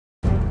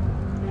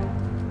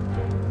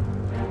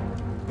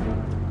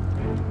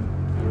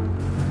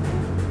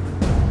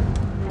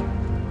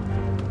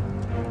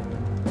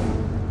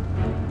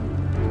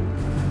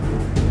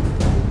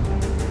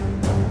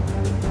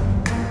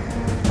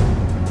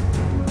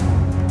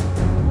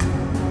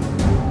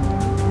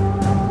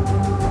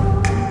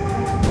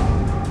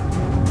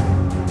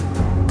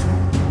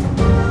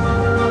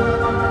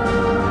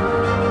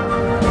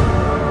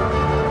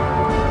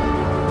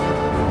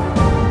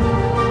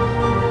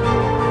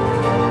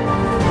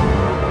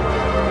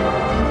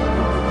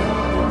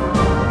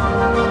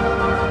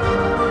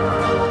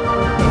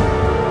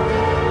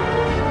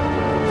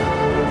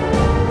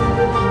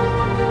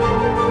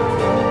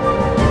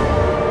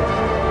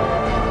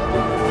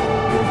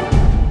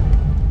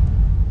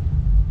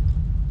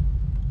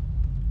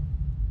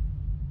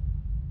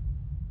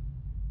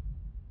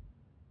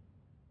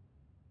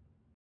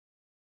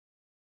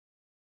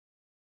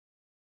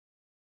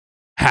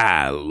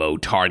Hello,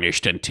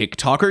 Tarnished and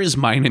TikTokers.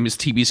 My name is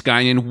TB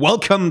Sky, and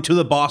welcome to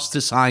the boss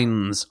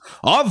designs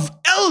of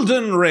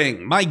Elden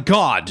Ring. My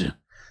God,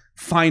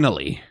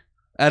 finally,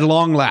 at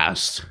long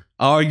last,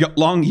 our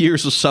long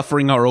years of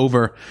suffering are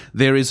over.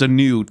 There is a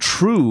new,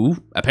 true,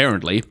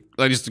 apparently,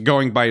 just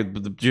going by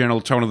the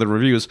general tone of the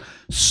reviews,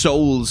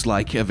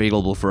 Souls-like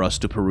available for us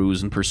to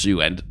peruse and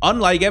pursue. And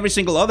unlike every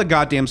single other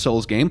goddamn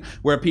Souls game,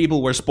 where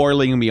people were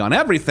spoiling me on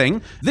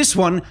everything, this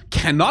one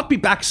cannot be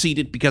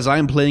backseated because I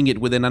am playing it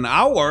within an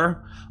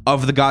hour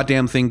of the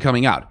goddamn thing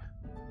coming out.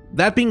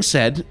 That being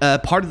said,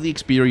 part of the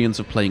experience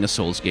of playing a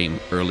Souls game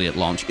early at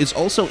launch is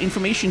also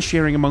information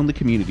sharing among the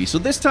community. So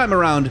this time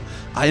around,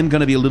 I am going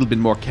to be a little bit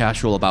more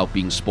casual about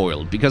being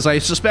spoiled, because I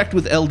suspect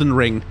with Elden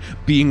Ring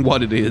being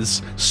what it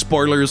is,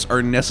 spoilers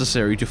are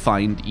necessary to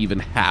find even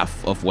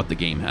half of what the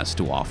game has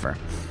to offer.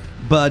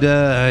 But,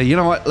 you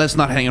know what? Let's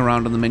not hang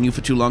around on the menu for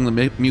too long.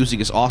 The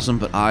music is awesome,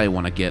 but I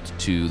want to get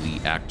to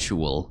the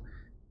actual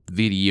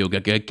video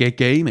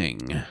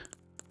gaming.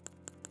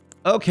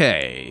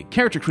 Okay,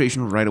 character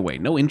creation right away.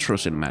 No intro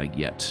cinematic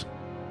yet.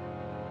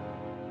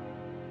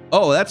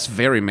 Oh, that's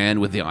very man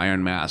with the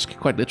iron mask,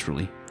 quite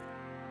literally.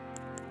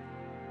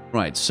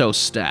 Right, so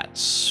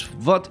stats.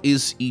 What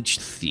is each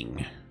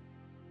thing?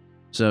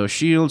 So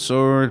shield,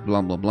 sword,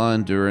 blah blah blah,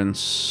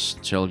 endurance,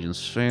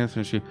 intelligence, faith.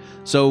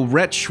 So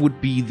wretch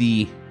would be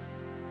the,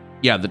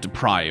 yeah, the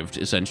deprived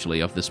essentially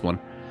of this one.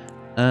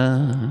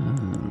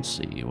 Let's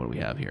see, what do we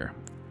have here?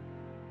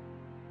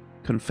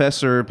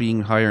 Confessor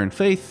being higher in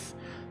faith.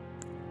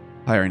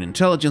 Higher in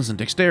intelligence and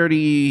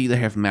dexterity. They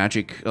have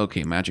magic.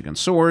 Okay, magic and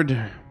sword.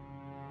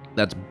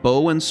 That's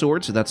bow and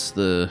sword, so that's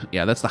the...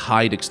 yeah, that's the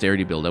high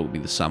dexterity build. That would be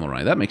the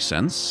samurai. That makes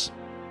sense.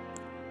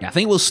 Yeah, I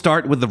think we'll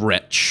start with the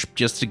wretch,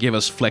 just to give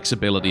us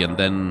flexibility, and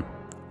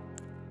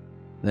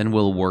then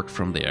we'll work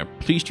from there.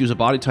 Please choose a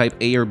body type,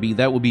 A or B.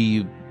 That would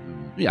be...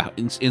 yeah,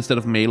 instead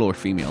of male or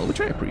female,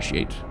 which I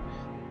appreciate.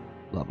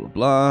 Blah, blah,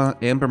 blah.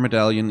 Amber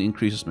Medallion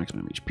increases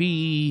maximum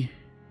HP.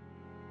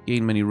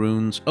 Gain many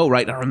runes. Oh,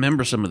 right, I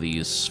remember some of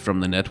these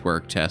from the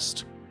network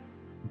test.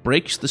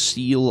 Breaks the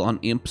seal on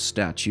imp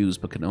statues,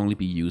 but can only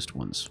be used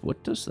once.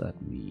 What does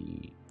that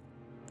mean?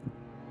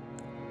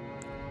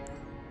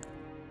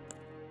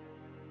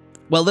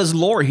 Well, there's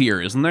lore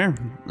here, isn't there?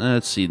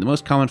 Let's see. The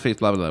most common face,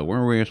 blah, blah, blah. Where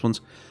are various ones?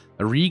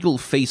 A regal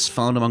face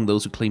found among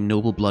those who claim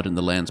noble blood in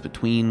the lands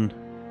between.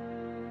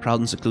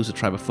 Proud and seclusive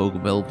tribe of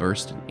folk well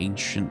versed in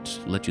ancient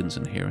legends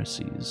and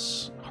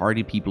heresies.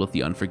 Hardy people of the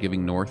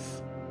unforgiving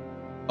north.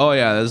 Oh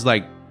yeah, there's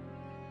like...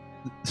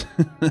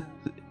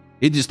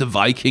 it's just a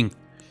Viking.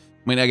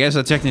 I mean, I guess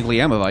I technically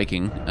am a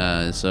Viking,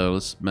 so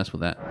let's mess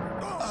with that.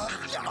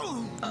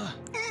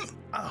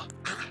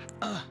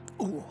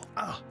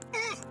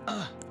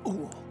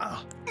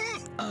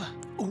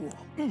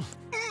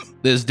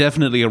 There's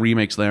definitely a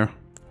remix there.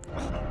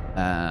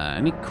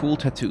 Any cool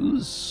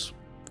tattoos?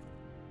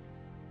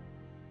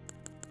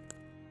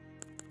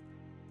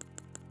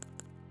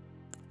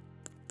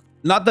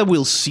 Not that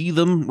we'll see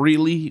them,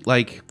 really,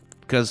 like...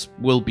 because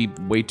we'll be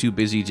way too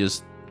busy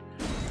just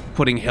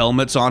putting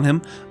helmets on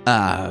him.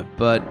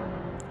 But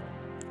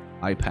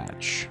eye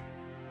patch.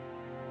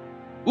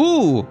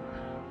 Ooh!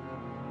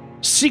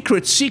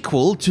 Secret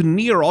sequel to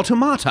Nier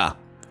Automata.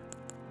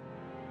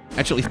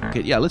 Actually,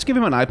 yeah, let's give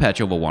him an eye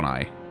patch over one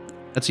eye.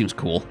 That seems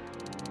cool.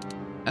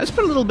 Let's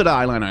put a little bit of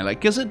eyeliner I like,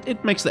 because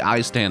it makes the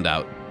eyes stand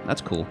out.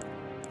 That's cool.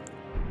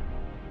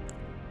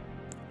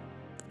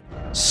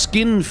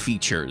 Skin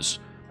features.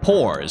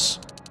 Pores.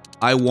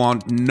 I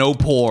want no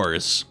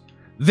pores.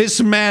 This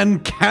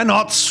man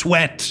cannot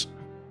sweat.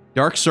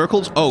 Dark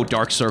circles? Oh,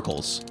 dark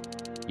circles.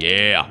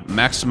 Yeah,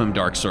 maximum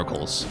dark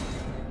circles.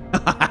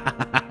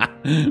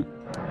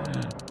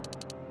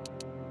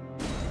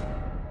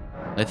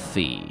 Let's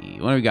see.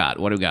 What do we got?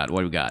 What do we got? What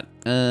do we got?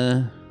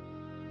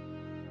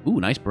 Ooh,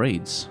 nice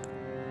braids.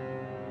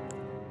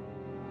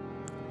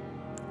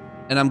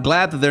 And I'm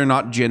glad that they're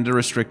not gender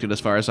restricted as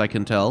far as I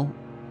can tell.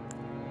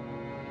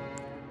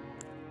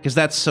 Because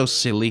that's so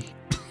silly.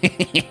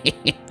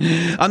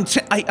 I'm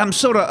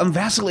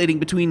vacillating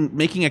between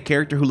making a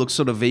character who looks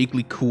sort of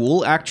vaguely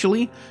cool,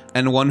 actually,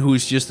 and one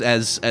who's just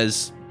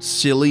as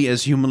silly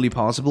as humanly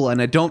possible,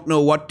 and I don't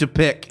know what to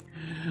pick.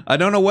 I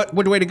don't know what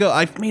way to go.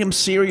 I've made him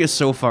serious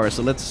so far,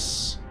 so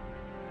let's...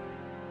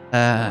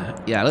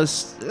 yeah,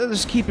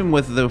 let's keep him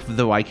with the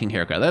Viking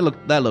haircut.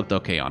 That looked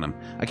okay on him.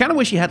 I kind of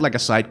wish he had, like, a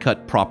side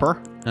cut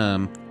proper,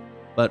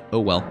 but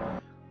oh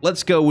well.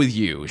 Let's go with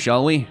you,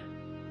 shall we?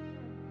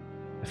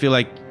 I feel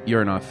like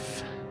you're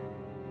enough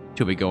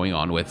to be going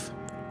on with.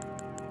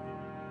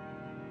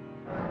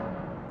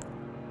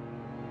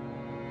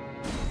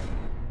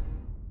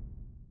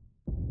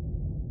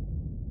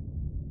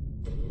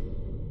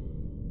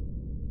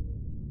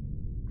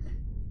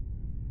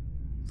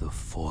 The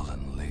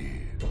fallen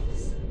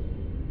leaves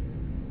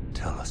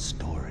tell a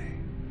story.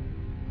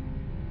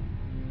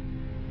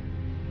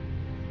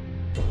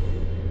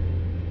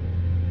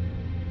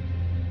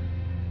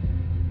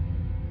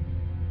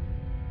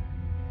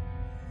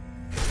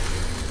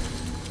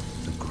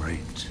 The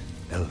great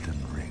Elden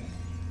Ring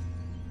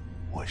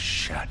was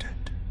shattered.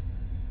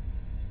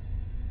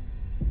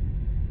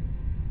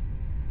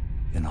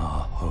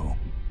 our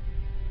home,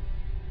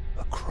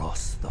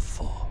 across the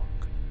fog,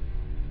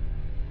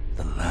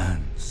 the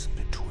lands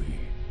between.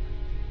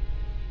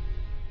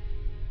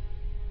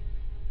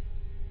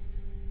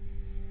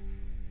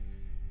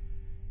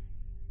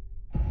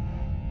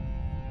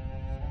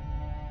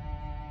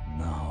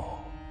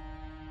 Now,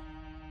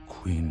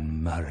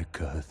 Queen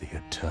Marika the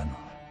Eternal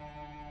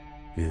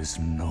is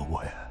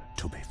nowhere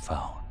to be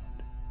found.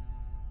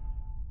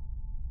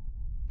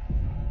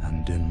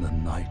 And in the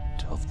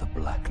night of the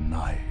Black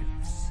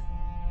Knives,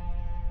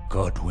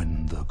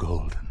 Godwyn the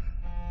Golden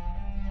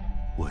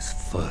was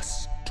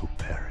first to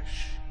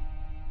perish.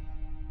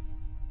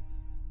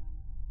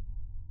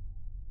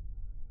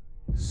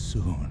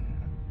 Soon,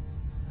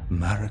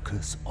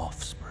 Marika's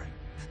offspring,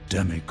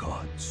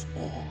 demigods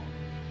all,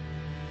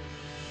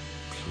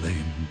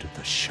 claimed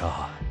the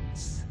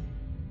shards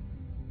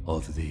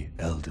of the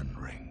Elden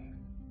Ring.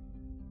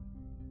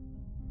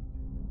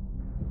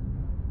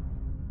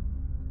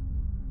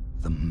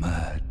 The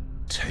mad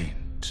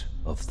taint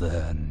of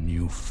their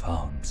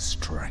newfound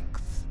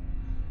strength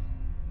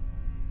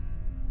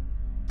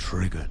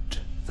triggered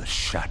the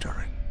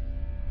shattering.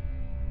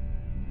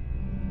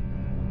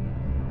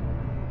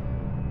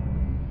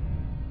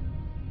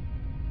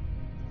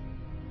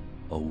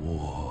 A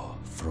war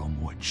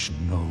from which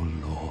no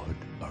lord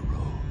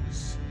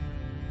arose.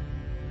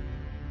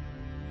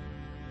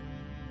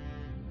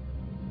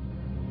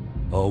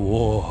 A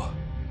war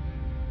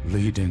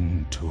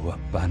leading to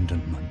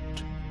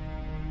abandonment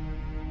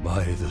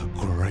by the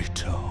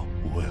greater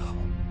will.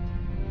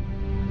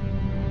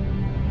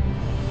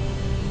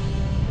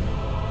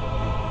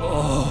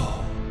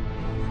 Oh,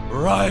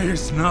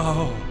 rise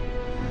now,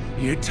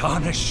 ye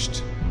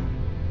tarnished,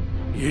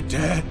 ye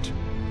dead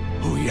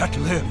who yet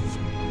live.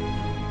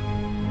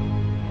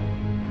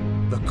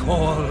 The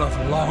call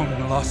of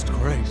long-lost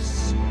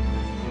grace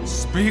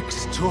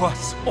speaks to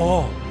us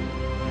all.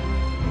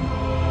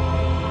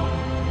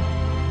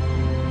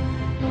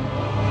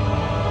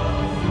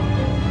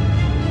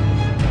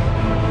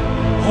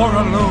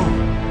 Horalu,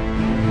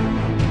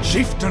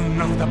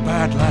 chieftain of the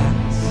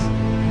Badlands,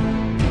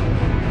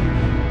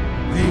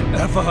 the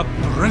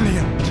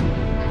ever-brilliant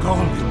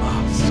Gold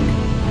Mask.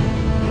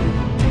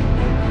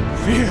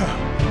 Fear,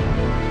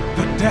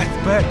 the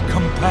deathbed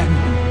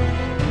companion,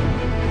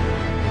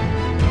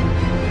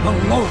 the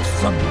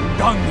loathsome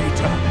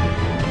Dung-Eater,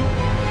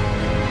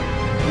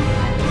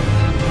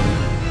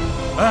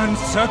 and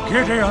Sir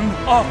Gideon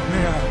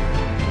Ofnir,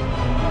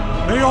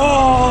 the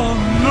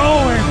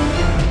all-knowing.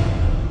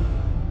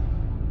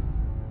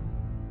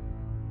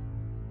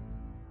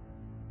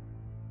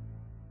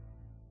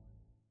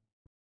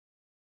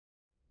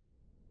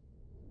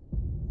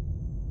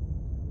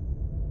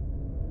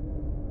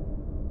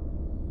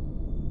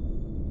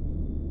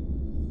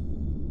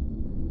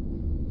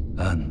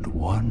 And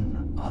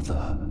one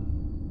other,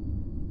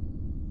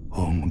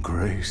 whom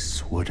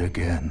grace would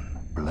again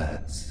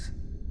bless.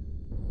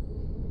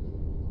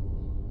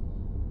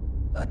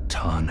 A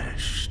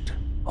tarnished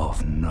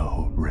of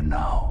no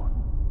renown.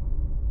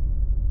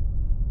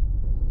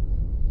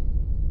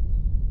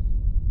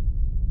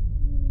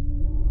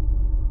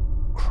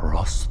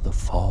 Cross the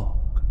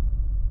fog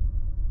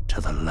to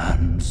the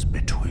lands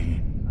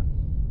between.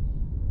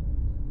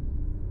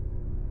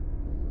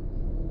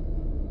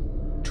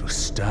 To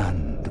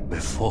stand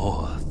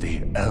before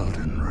the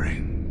Elden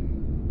Ring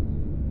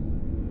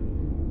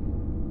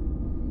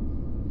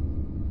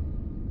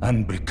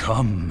and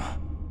become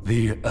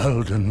the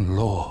Elden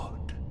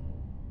Lord.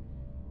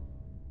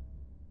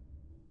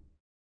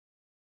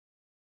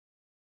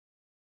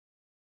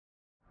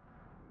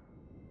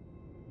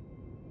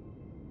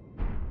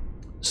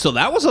 So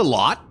that was a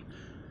lot.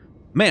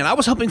 Man, I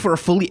was hoping for a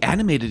fully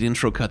animated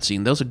intro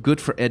cutscene. Those are good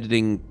for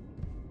editing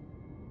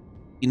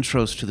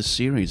intros to the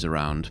series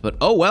around, but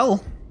oh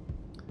well.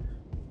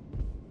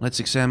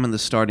 Let's examine the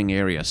starting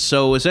area.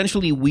 So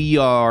essentially we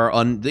are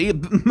on the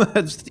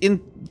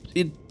in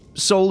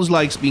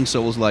Souls-likes being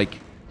Souls-like.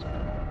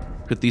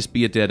 Could this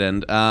be a dead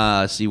end?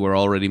 Ah, see, we're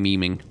already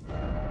memeing.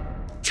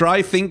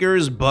 Try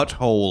Finger's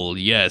butthole,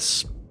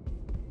 yes.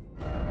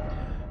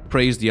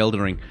 Praise the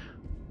Elden Ring.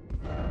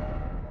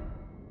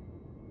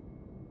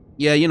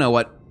 Yeah, you know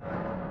what?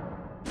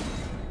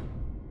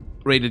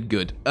 Rated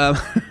good.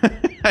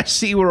 I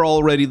see we're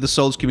already, the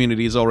Souls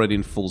community is already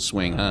in full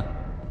swing, huh?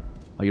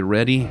 Are you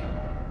ready?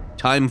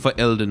 Time for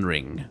Elden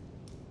Ring.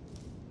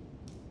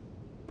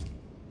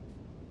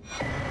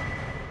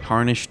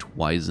 Tarnished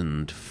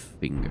wizened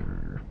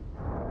finger.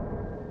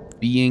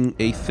 Being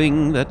a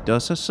thing that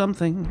does us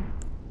something.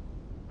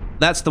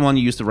 That's the one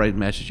you use to write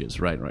messages.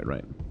 Right.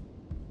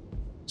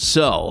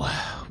 So,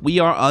 we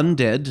are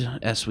undead,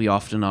 as we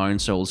often are in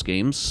Souls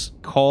games,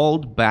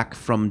 called back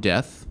from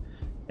death,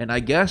 and I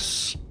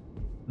guess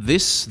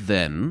this,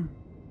 then,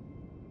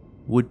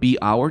 would be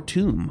our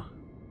tomb.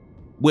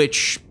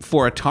 Which,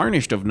 for a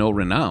tarnished of no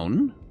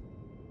renown,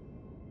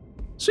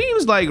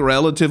 seems like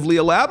relatively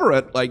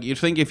elaborate. Like, you'd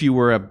think if you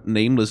were a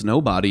nameless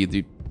nobody,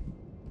 they'd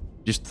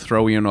just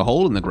throw you in a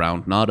hole in the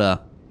ground, not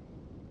a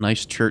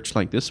nice church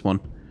like this one.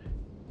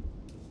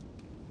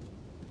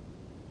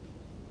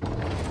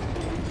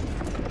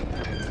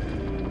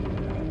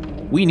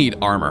 We need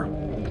armor.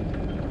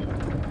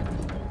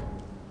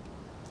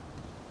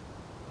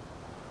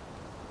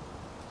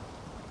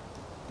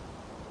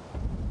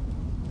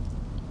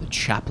 The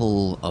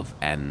Chapel of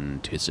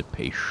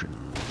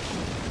Anticipation.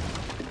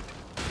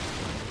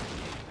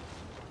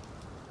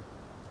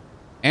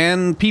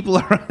 And people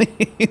are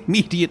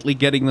immediately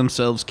getting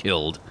themselves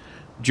killed.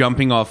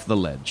 Jumping off the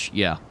ledge.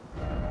 Yeah.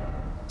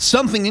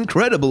 Something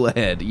incredible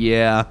ahead.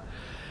 Yeah.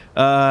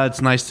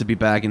 It's nice to be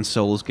back in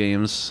Souls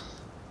games.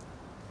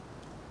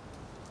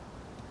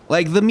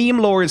 Like, the meme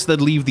lords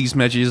that leave these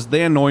matches,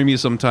 they annoy me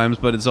sometimes,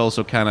 but it's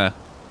also kind of...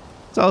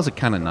 It's also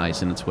kind of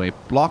nice in its way.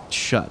 Blocked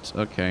shut.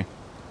 Okay.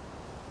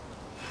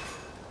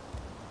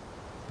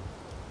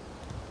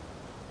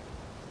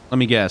 Let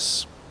me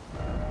guess.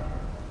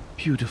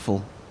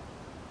 Beautiful.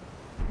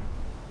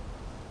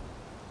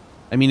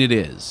 I mean, it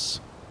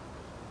is.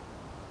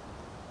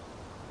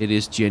 It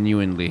is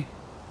genuinely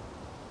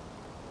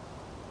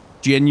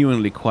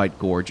quite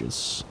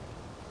gorgeous.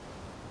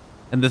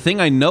 And the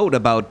thing I note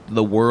about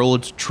the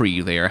world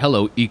tree there,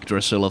 hello,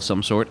 Yggdrasil of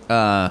some sort,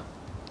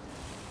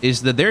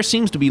 is that there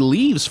seems to be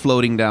leaves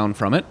floating down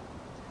from it.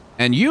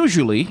 And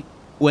usually,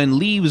 when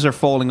leaves are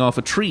falling off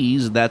of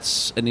trees,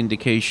 that's an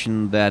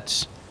indication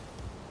that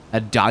a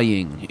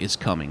dying is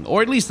coming.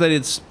 Or at least that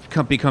it's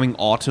becoming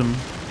autumn.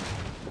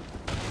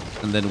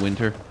 And then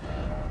winter.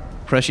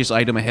 Precious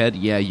item ahead?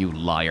 Yeah, you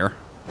liar.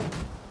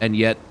 And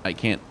yet, I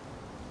can't...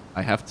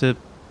 I have to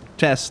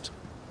test.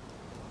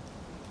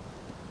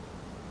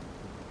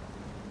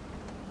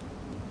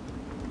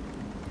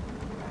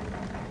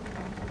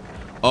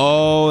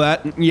 Oh,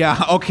 that...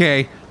 Yeah,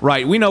 okay.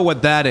 Right, we know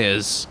what that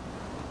is.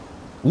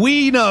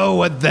 We know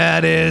what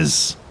that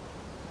is.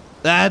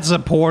 That's a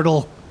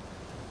portal.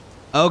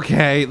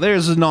 Okay,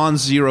 there's a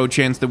non-zero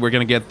chance that we're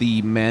gonna get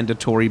the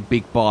mandatory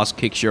big boss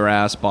kicks your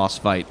ass boss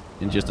fight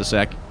in just a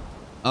sec.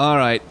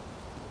 Alright.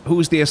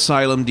 Who's the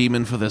asylum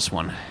demon for this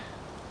one?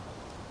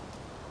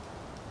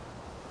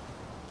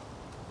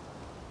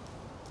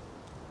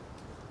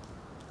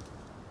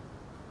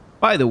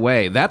 By the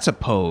way, that's a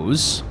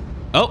pose.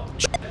 Oh,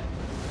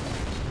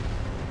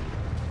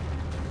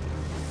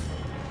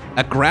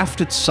 a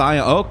grafted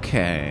scion.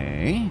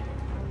 Okay.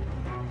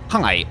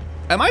 Hi.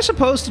 Am I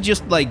supposed to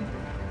just, like,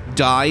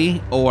 die,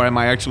 or am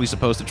I actually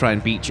supposed to try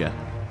and beat you?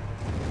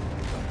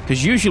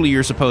 Because usually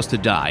you're supposed to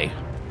die.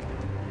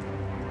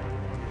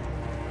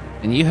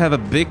 And you have a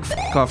big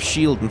f***off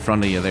shield in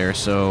front of you there,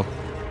 so...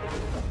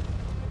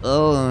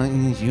 Oh,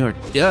 you're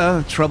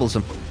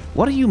troublesome.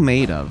 What are you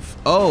made of?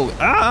 Oh,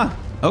 ah!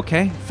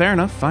 Okay, fair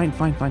enough. Fine.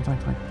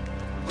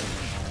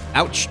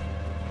 Ouch.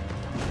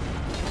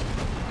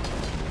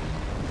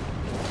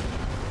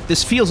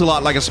 This feels a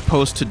lot like I'm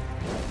supposed to...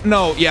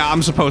 No, yeah,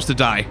 I'm supposed to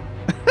die.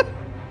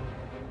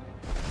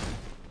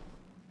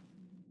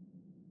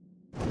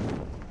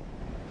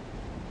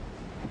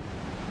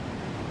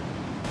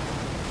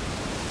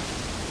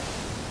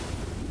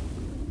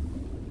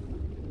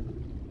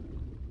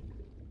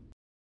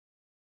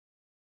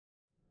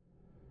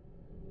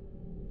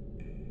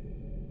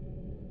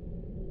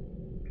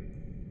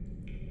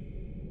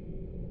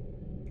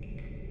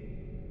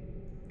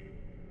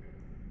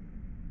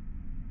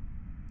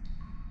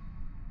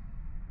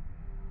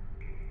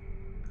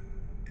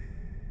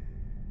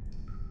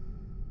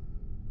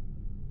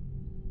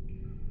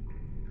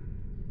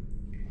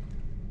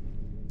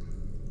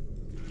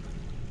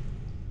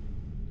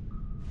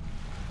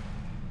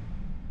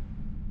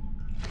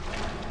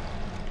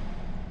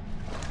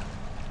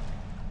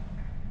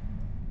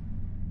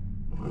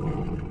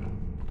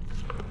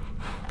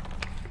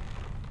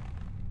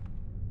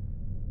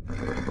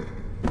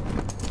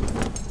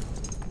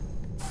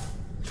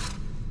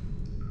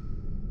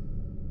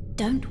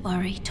 Don't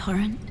worry,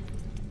 Torrent.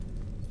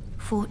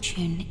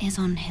 Fortune is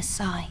on his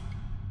side.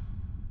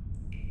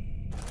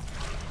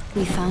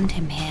 We found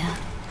him here,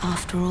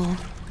 after all.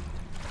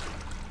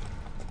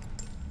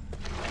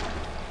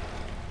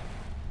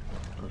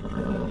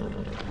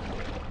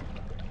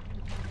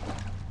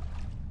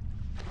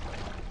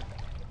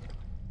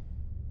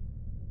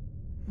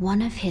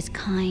 One of his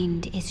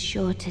kind is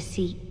sure to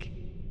seek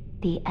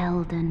the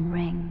Elden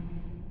Ring.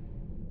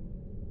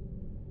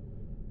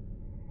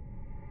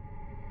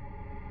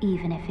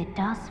 Even if it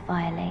does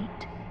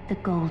violate the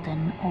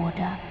Golden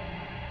Order.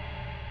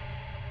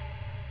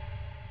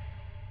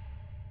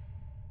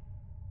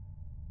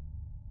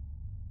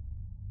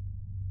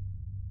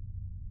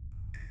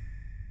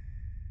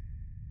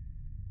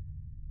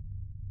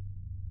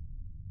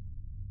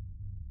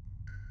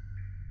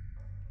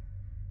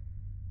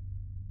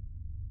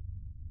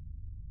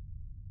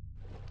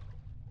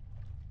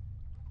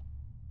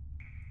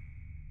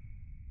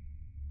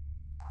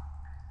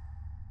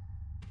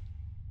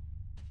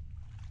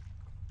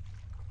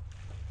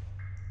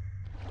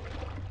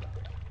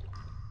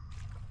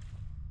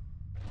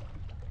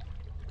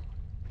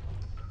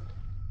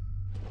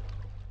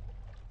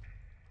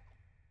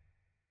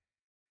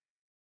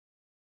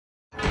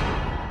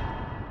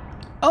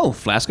 Oh,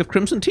 Flask of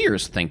Crimson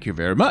Tears. Thank you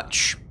very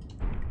much.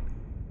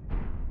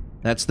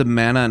 That's the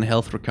mana and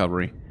health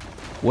recovery.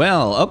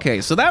 Well,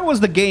 okay, so that was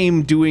the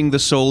game doing the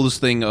Souls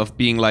thing of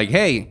being like,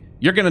 hey,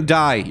 you're gonna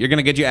die. You're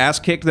gonna get your ass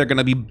kicked. They're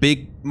gonna be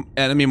big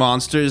enemy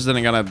monsters that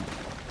are gonna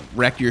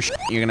wreck your shit.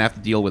 You're gonna have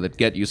to deal with it.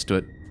 Get used to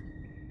it.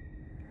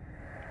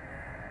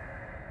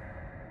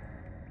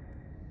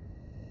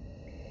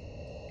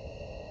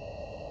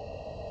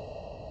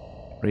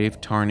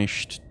 Brave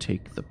tarnished,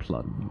 take the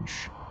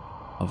plunge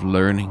of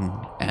learning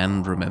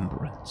and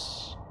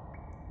remembrance.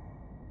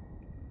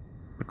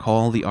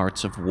 Recall the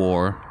arts of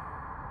war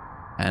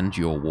and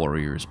your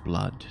warrior's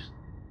blood.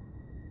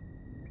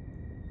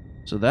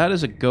 So that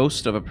is a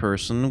ghost of a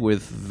person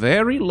with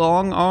very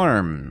long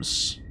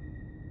arms.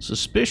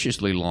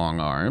 Suspiciously long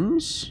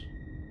arms.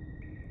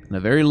 And a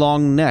very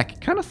long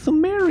neck. Kind of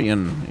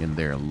Thumerian in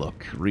their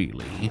look,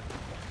 really.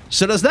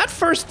 So does that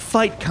first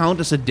fight count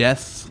as a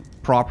death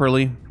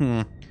properly?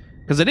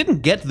 Because I didn't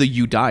get the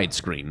 "you died"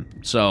 screen,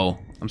 so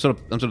I'm sort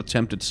of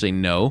tempted to say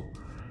no.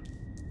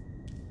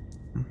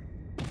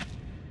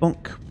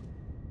 Bonk.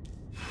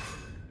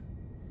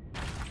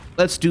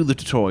 Let's do the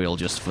tutorial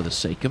just for the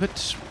sake of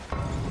it.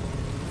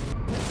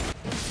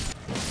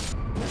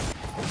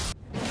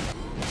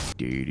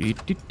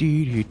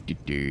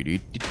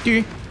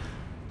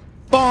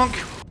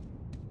 Bonk!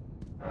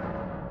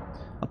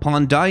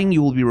 Upon dying,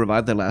 you will be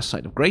revived at the last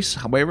site of grace.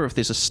 However, if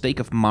there's a stake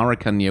of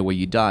Marika near where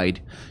you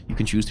died, you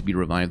can choose to be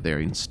revived there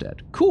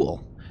instead.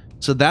 Cool.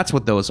 So that's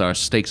what those are,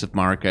 stakes of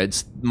Marika.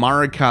 It's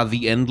Marika,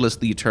 the endless,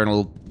 the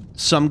eternal,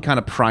 some kind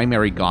of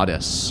primary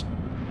goddess.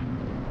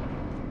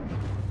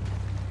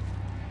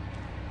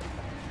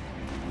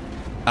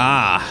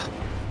 Ah,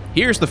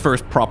 here's the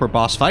first proper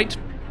boss fight.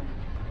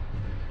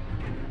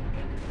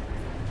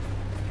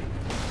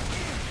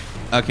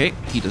 Okay,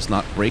 he does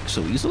not break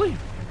so easily.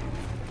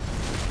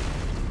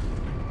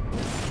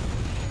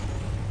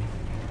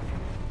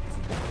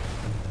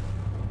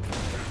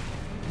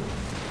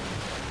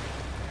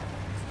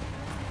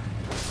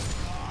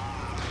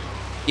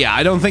 Yeah,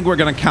 I don't think we're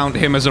gonna count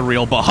him as a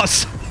real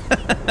boss.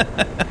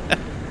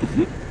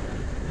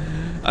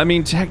 I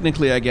mean,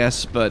 technically, I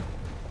guess, but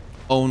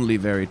only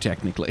very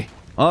technically.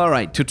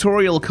 Alright,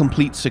 tutorial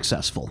complete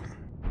successful.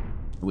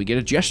 We get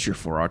a gesture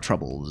for our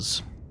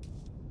troubles.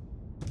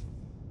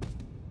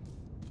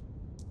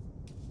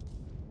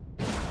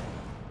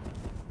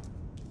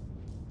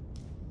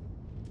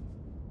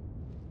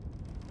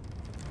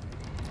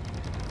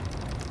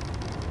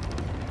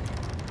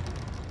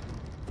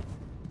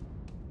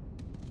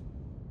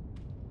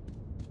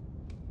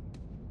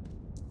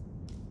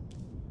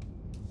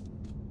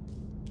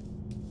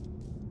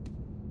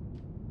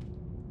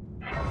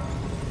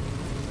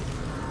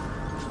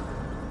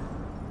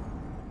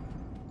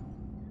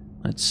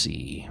 Let's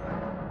see.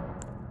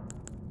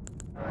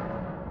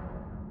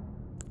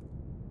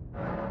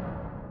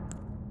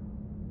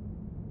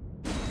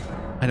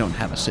 I don't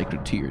have a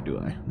sacred tear, do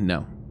I?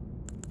 No.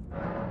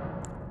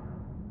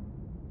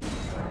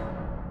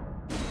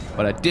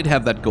 But I did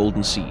have that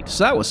golden seed,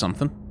 so that was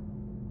something.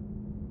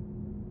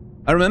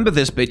 I remember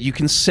this bit. You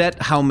can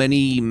set how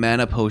many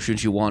mana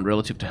potions you want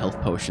relative to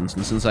health potions,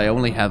 and since I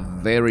only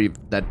have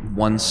that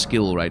one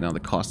skill right now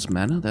that costs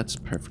mana, that's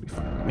perfectly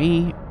fine with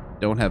me.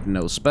 Don't have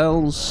no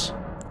spells.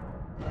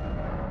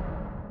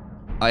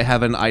 I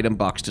have an item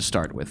box to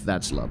start with.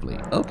 That's lovely.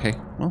 Okay,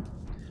 well,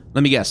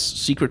 let me guess.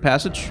 Secret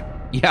passage?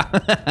 Yeah.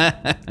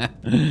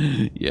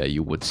 Yeah,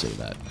 you would say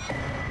that.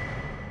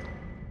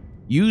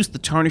 Use the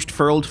tarnished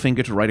furled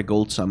finger to write a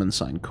gold summon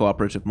sign.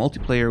 Cooperative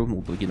multiplayer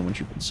will begin once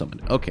you've been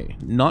summoned. Okay,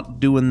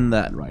 not doing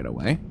that right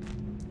away.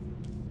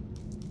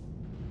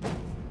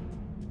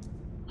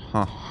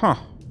 Huh.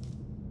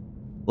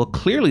 Well,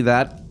 clearly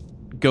that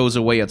goes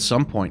away at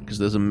some point, because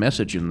there's a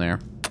message in there.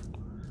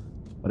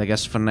 But I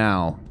guess for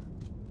now,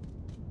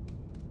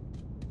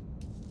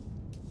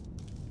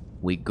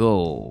 we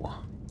go.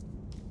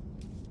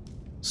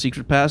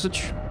 Secret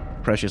passage?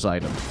 Precious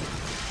item.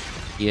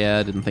 Yeah,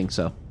 I didn't think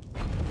so.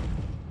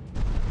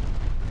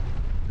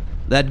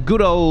 That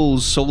good old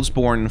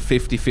Soulsborne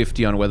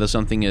 50-50 on whether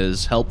something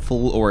is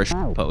helpful or a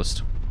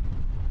shitpost.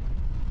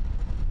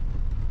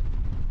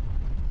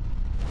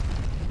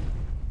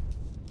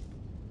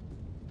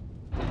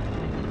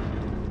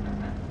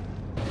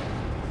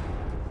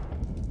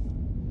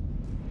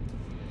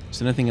 Is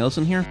there anything else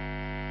in here?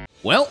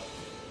 Well,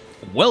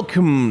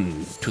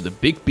 welcome to the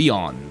big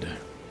beyond.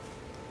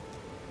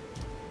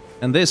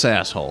 And this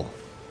asshole.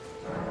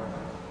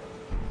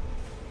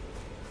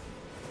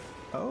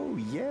 Oh,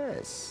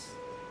 yes.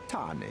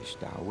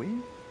 Tarnished, are we?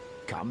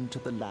 Come to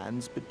the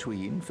lands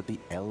between for the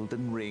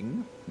Elden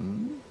Ring?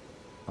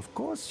 Of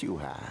course you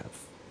have.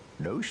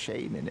 No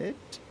shame in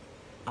it.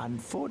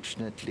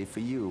 Unfortunately for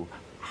you,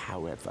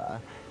 however,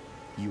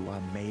 you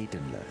are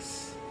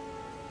maidenless.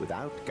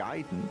 Without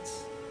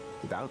guidance,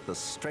 without the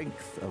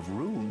strength of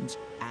runes,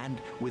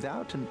 and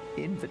without an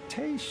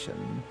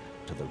invitation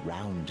to the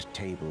Round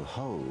Table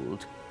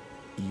Hold,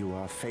 you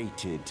are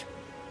fated,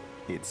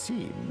 it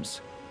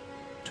seems,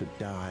 to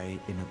die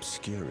in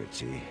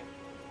obscurity.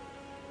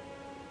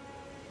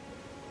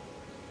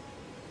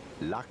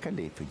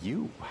 Luckily for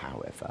you,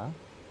 however,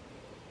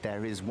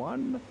 there is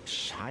one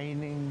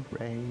shining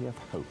ray of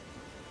hope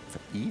for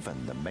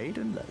even the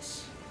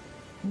maidenless.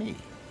 Me.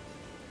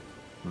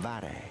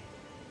 Vare.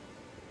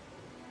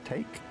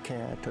 Take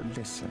care to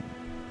listen.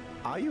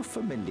 Are you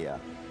familiar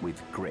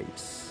with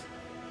grace?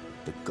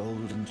 The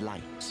golden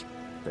light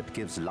that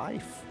gives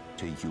life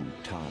to you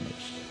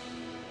tarnished.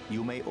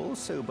 You may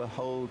also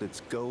behold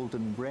its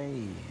golden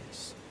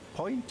rays,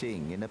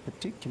 pointing in a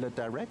particular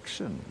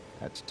direction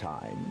at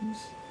times.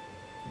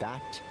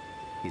 That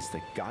is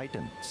the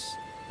guidance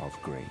of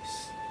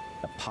grace,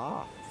 a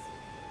path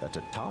that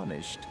a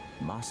tarnished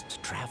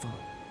must travel.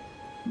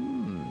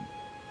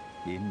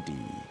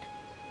 Indeed.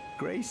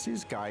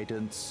 Grace's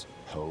guidance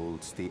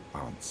holds the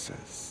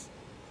answers.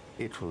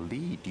 It will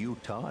lead you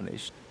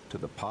tarnished to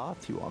the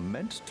path you are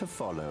meant to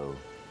follow,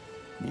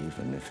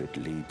 even if it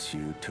leads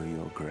you to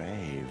your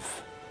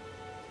grave.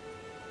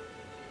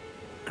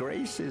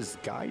 Grace's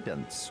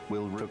guidance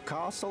will to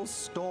Castle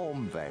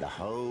Stormveil, the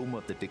home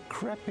of the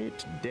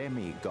decrepit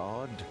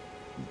demigod,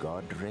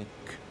 Godric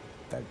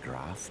the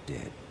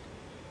Grafted.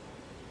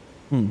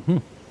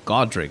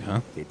 Godric,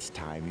 huh? It's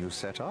time you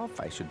set off,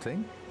 I should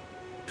think.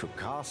 To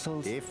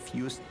Castle if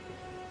you...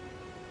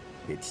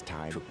 It's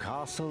time to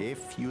Castle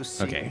if you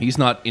see... Okay, he's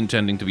not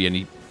intending to be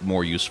any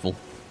more useful.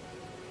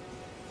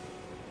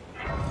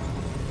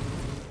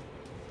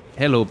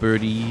 Hello,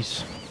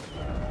 birdies.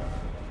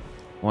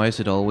 Why is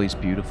it always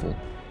beautiful?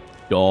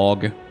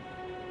 Dog.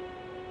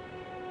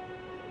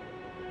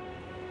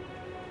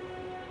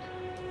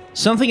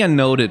 Something I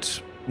noted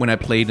when I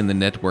played in the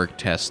network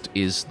test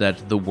is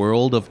that the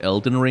world of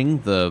Elden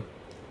Ring, the,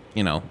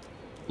 you know,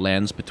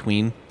 lands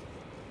between,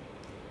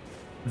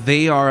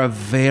 they are a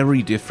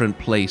very different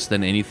place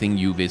than anything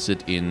you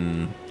visit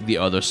in the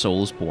other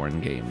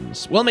Soulsborne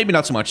games. Well, maybe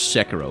not so much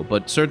Sekiro,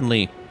 but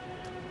certainly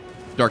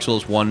Dark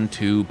Souls 1,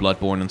 2,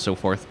 Bloodborne, and so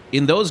forth.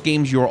 In those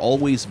games, you're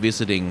always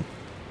visiting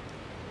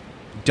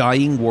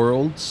dying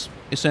worlds,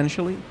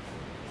 essentially.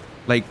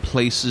 Like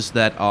places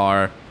that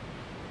are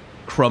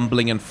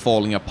crumbling and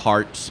falling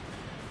apart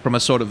from a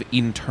sort of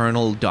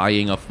internal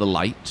dying of the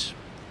light.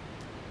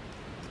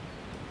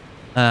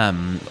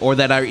 Or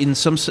that are in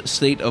some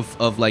state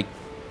of like,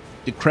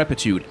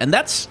 decrepitude. And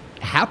that's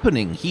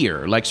happening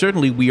here. Like,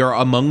 certainly we are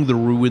among the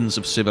ruins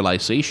of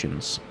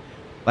civilizations.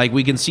 Like,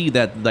 we can see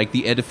that, like,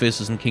 the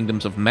edifices and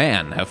kingdoms of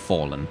man have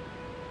fallen.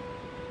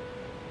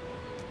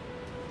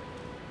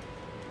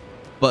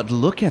 But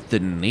look at the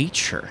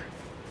nature.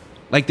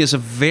 Like, there's a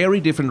very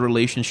different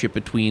relationship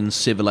between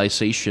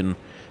civilization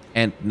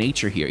and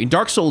nature here. In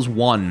Dark Souls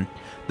 1,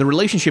 the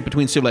relationship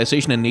between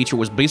civilization and nature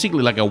was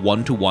basically like a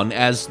one-to-one.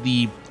 As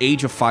the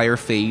Age of Fire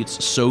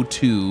fades, so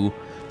too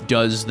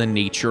does the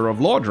nature of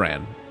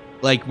Lordran.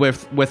 Like, where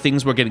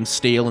things were getting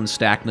stale and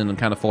stagnant and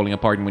kind of falling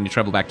apart, and when you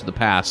travel back to the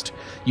past,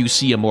 you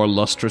see a more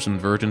lustrous and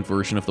verdant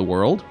version of the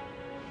world.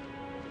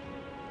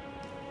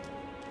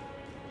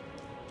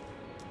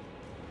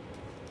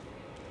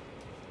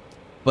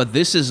 But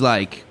this is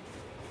like...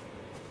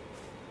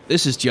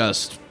 this is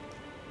just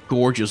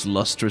gorgeous,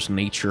 lustrous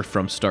nature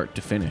from start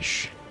to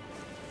finish.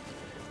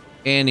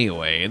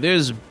 Anyway,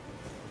 there's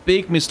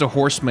big Mr.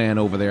 Horseman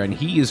over there, and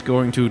he is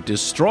going to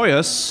destroy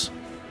us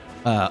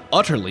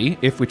utterly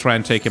if we try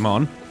and take him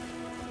on.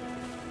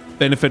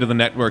 Benefit of the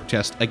network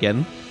test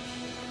again.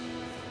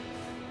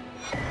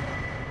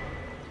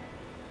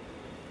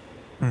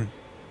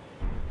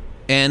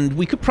 And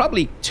we could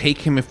probably take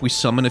him if we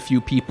summon a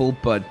few people,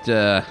 but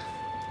I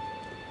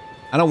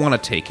don't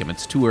want to take him.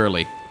 It's too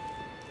early.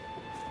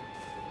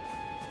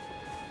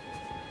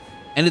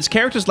 And it's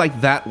characters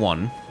like that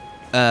one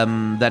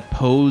that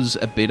pose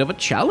a bit of a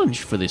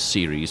challenge for this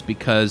series,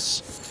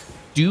 because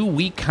do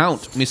we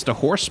count Mr.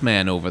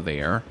 Horseman over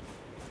there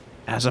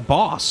as a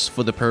boss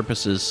for the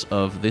purposes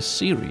of this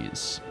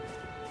series?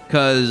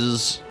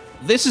 Because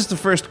this is the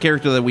first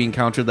character that we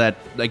encounter that,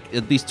 like,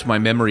 at least to my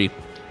memory,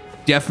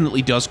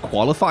 definitely does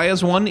qualify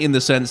as one, in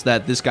the sense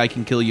that this guy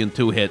can kill you in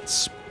 2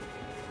 hits.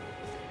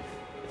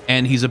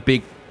 And he's a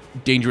big,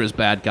 dangerous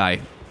bad guy.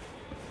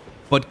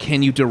 But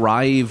can you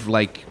derive,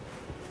 like,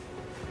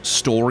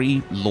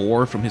 story,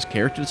 lore from his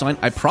character design?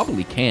 I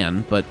probably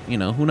can, but, you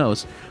know, who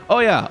knows? Oh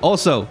yeah,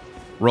 also,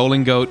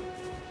 Rolling Goat.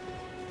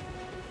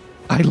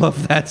 I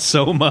love that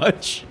so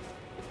much.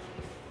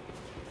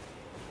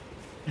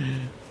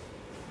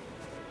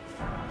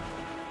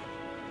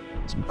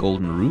 Some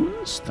golden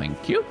runes,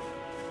 thank you.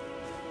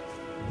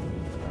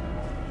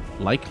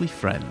 Likely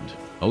friend.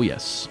 Oh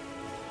yes.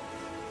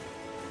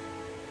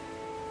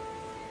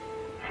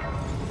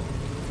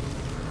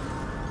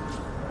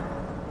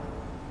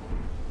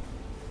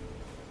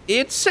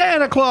 It's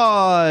Santa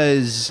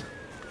Claus!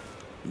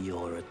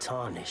 You're a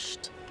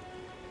tarnished.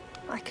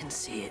 I can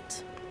see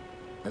it.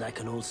 And I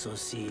can also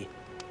see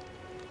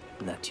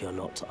that you're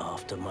not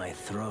after my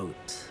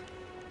throat.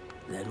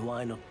 Then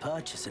why not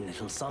purchase a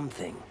little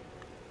something?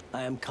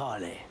 I am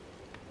Kale,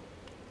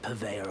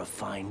 purveyor of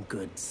fine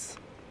goods.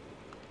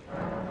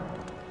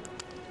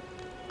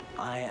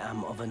 I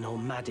am of a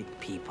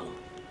nomadic people,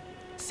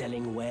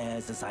 selling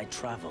wares as I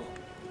travel.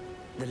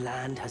 The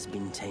land has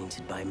been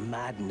tainted by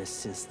madness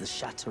since the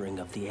shattering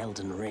of the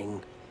Elden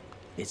Ring.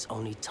 It's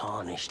only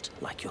tarnished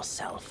like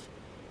yourself,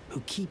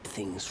 who keep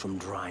things from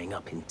drying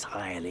up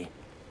entirely.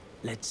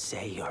 Let's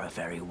say you're a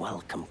very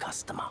welcome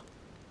customer.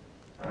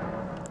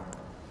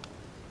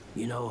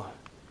 You know,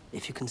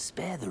 if you can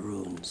spare the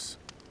runes,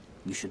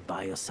 you should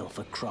buy yourself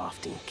a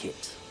crafting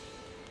kit.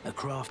 A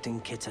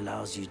crafting kit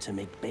allows you to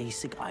make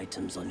basic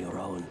items on your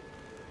own.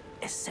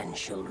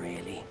 Essential,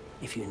 really,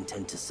 if you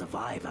intend to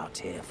survive out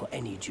here for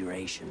any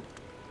duration.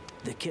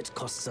 The kit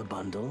costs a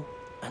bundle,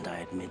 and I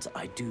admit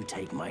I do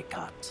take my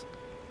cut.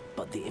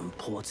 But the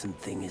important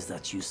thing is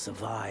that you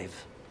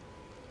survive.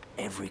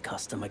 Every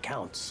customer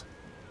counts,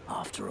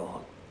 after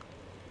all.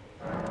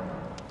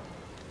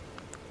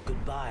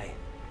 Goodbye.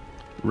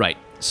 Right.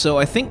 So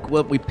I think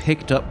what we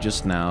picked up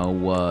just now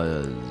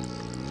was...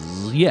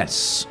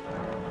 Yes.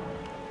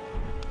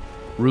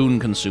 Rune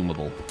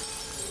consumable.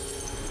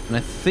 And I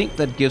think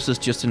that gives us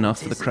just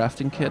enough for the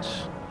crafting kit.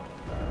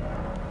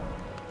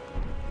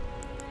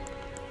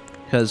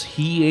 Because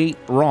he ain't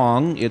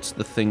wrong, it's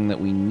the thing that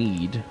we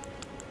need.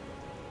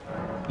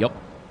 Yup.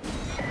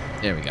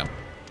 There we go.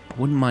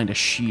 Wouldn't mind a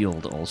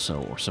shield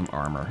also, or some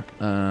armor.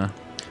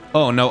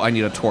 Oh no, I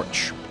need a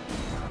torch.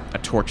 A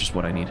torch is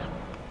what I need.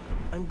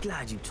 I'm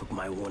glad you took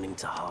my warning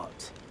to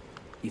heart.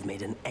 You've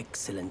made an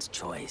excellent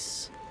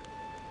choice.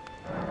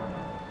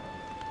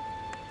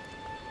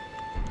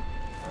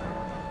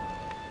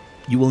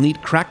 You will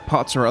need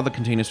crackpots or other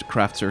containers to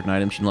craft certain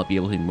items. You'll not be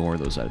able to ignore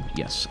those items.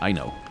 Yes, I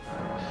know.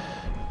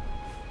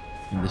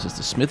 And this is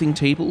the smithing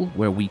table,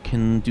 where we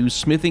can do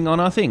smithing on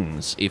our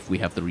things, if we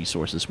have the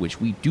resources, which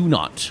we do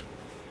not.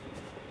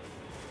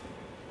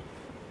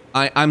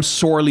 I'm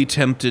sorely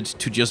tempted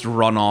to just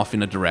run off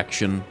in a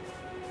direction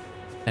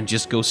and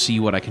just go see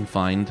what I can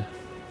find.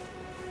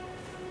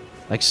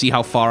 Like, see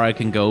how far I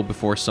can go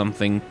before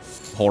something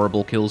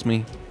horrible kills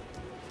me.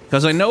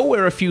 Because I know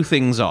where a few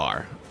things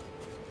are.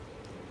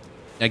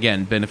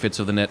 Again, benefits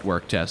of the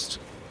network test.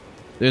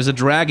 There's a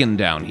dragon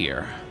down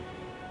here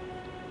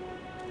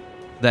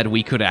that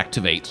we could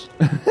activate.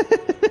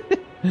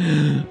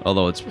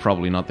 Although it's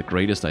probably not the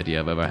greatest idea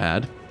I've ever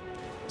had.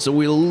 So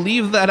we'll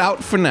leave that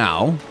out for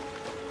now.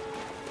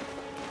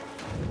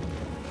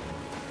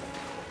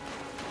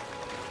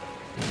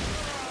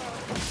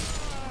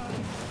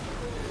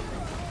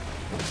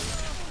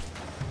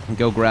 And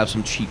go grab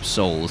some cheap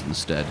souls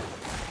instead.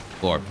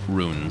 Or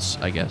runes,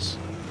 I guess.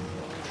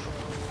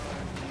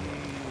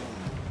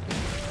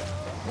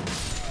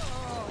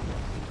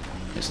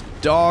 There's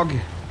a dog.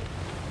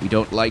 We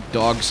don't like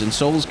dogs in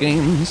Souls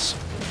games.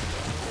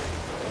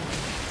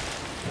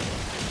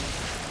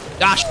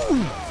 Gosh!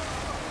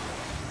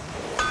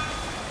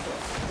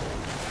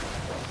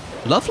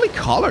 Lovely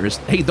collars.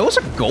 Hey, those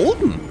are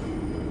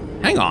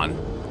golden. Hang on.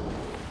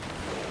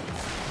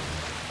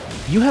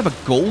 You have a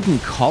golden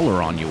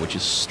collar on you, which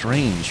is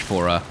strange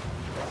for a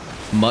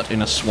mutt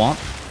in a swamp.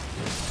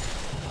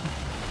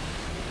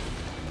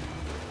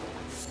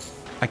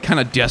 I kind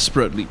of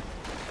desperately...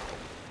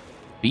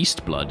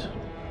 Beast blood.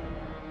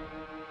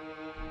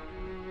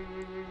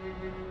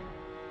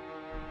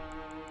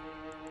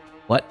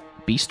 What?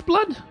 Beast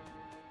blood?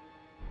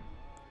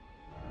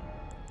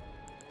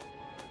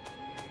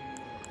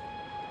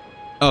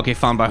 Okay,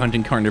 found by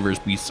hunting carnivorous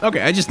beasts.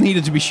 Okay, I just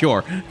needed to be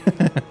sure.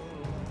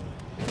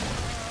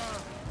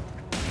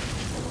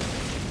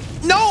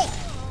 No!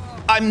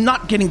 I'm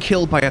not getting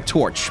killed by a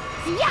torch.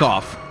 Yeah.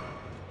 Cough.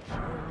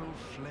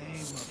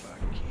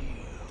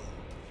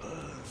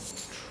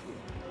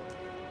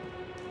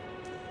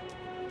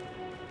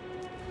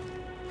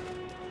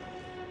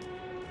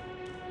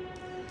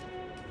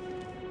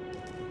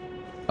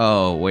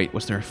 Oh, wait,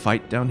 was there a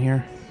fight down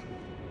here?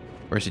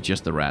 Or is it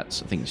just the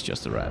rats? I think it's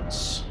just the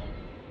rats.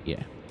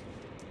 Yeah.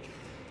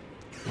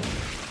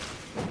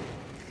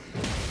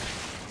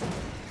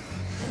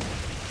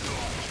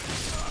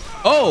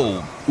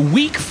 Oh,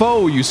 weak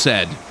foe, you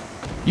said.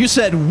 You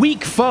said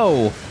weak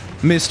foe,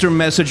 Mr.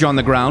 Message on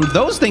the Ground.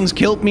 Those things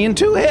killed me in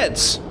 2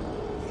 hits.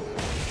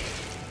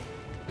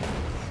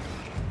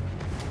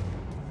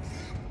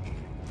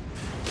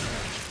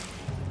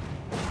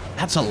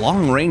 That's a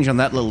long range on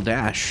that little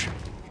dash.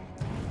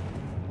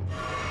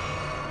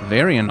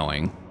 Very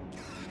annoying.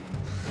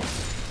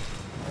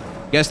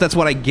 Guess that's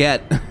what I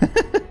get.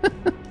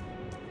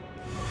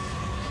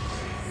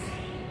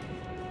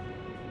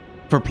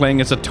 For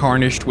playing as a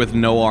tarnished with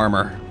no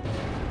armor.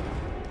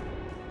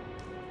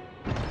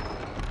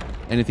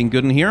 Anything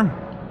good in here?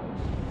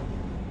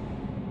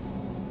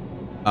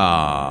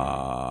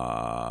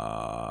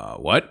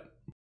 What?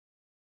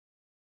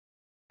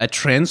 A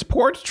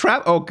transport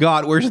trap? Oh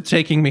god, where's it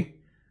taking me?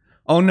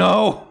 Oh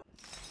no!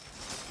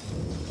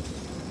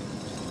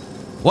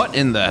 What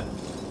in the...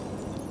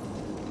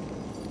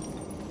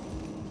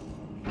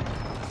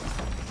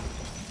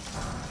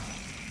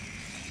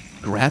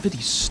 Gravity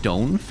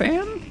stone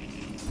fan?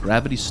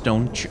 Gravity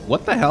stone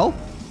what the hell?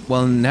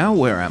 Well, now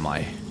where am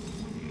I?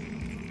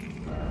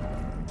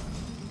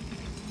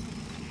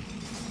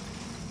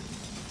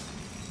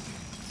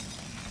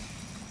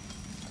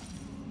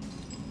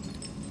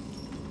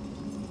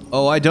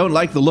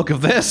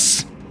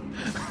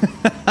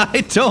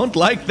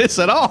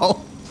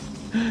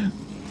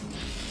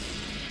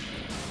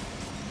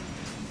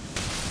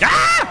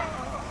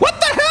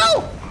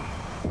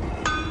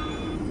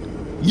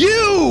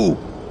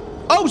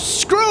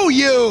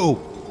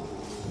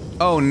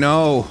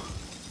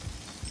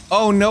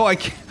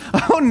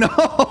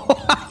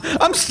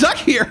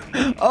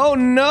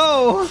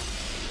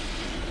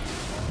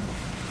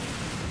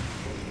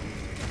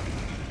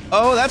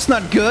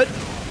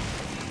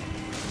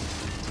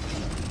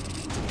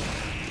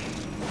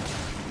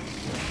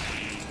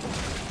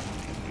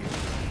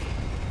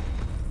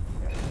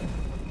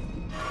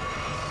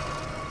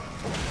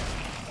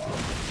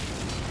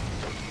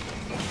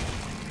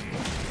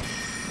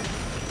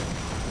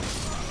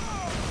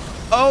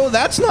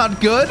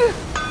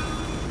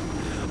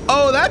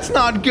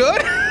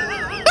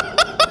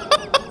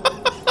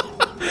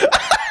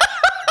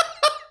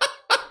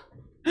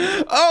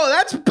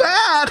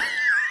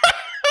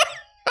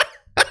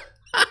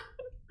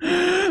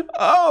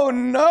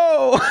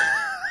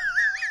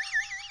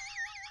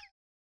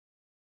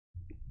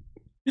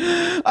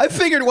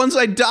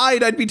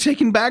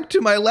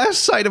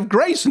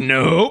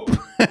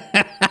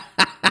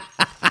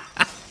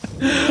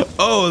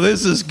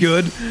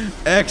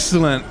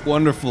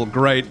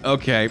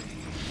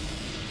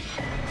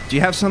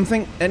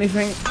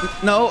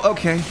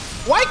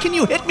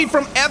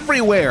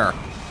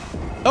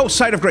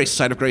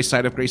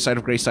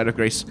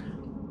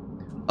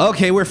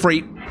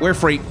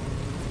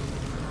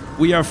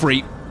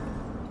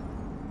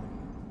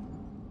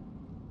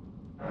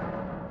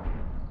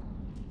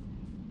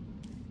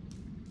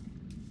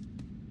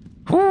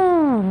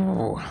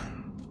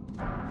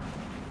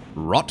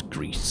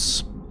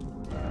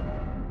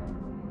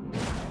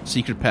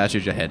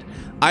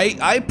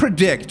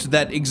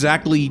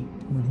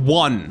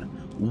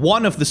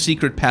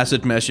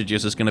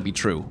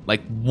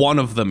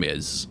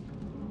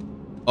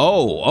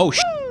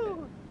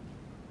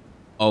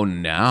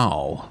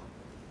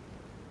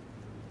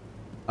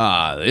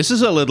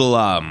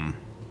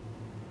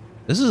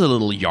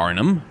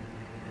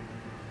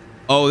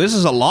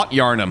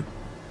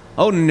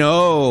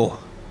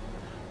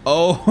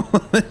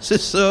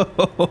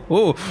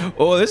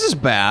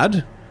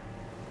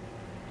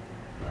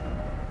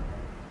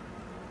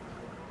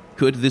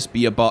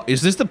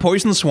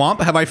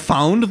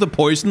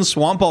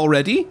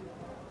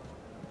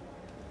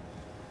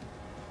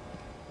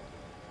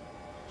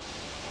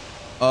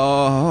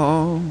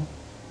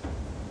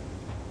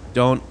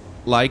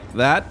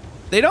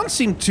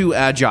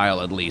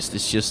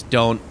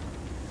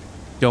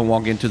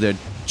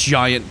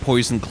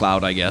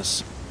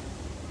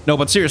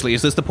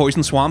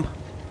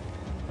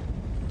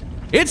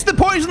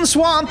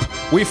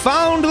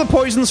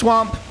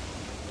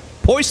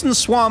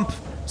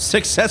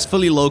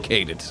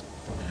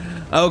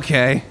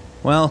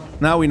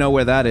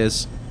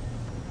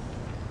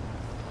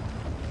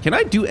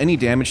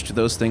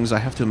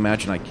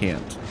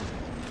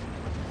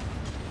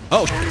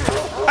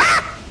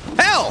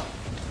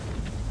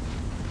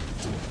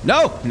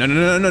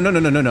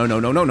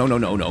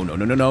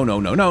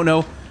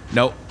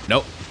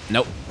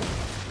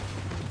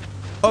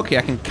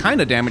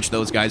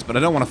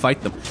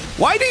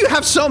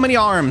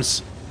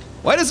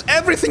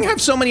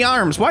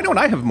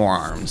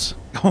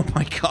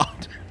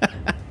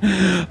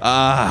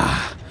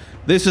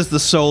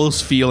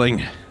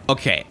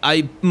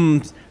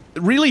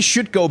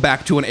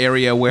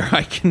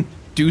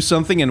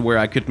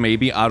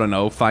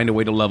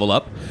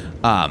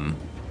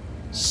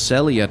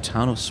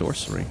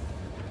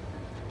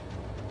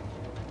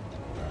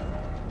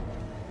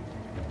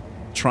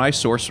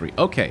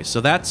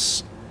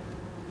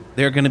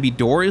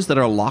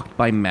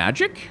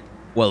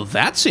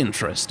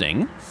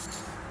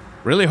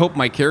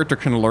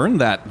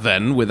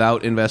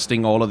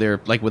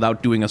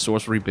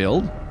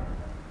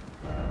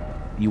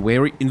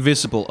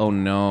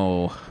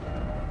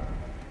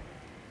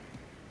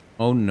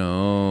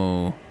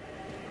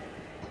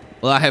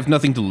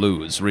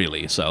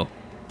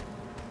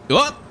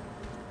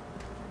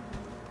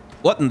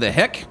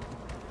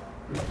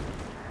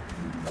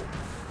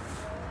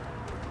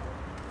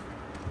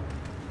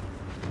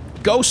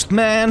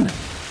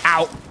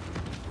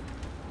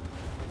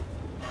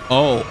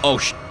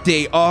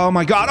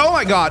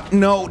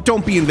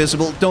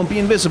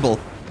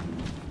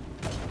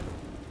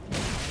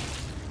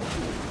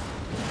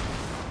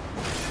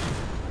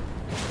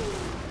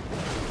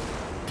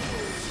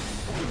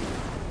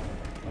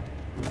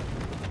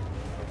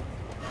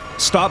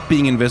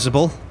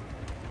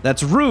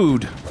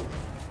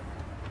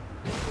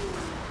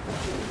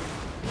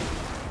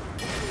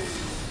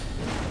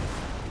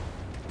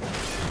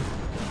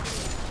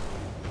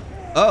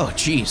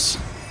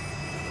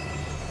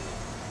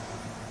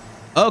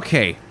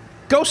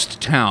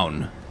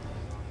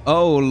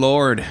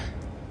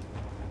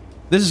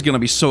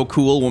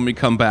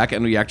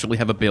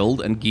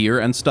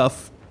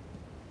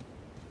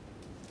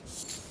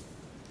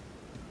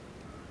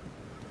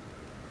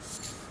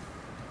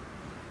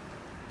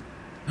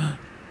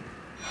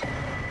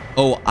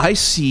 Oh, I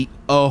see.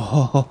 Oh,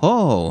 ho, ho,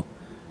 ho.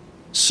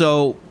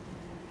 So,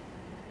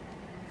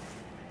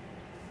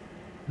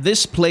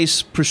 this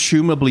place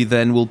presumably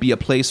then will be a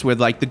place where,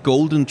 like, the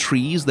golden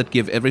trees that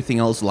give everything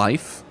else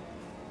life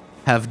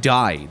have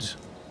died.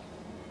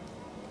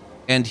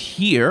 And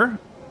here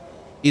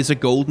is a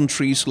golden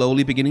tree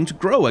slowly beginning to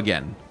grow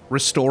again,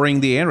 restoring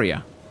the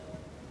area.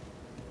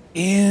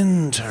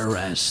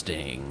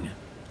 Interesting.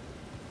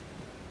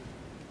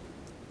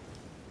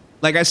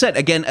 Like I said,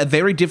 again, a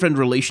very different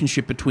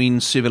relationship between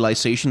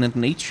civilization and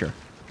nature.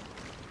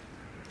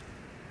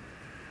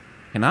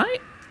 Can I?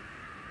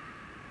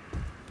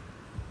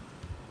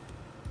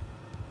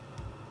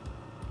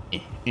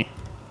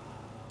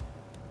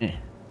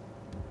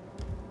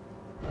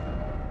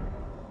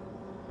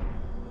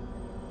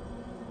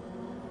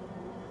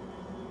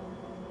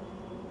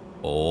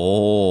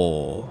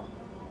 Oh.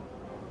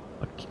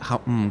 How,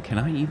 can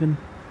I even?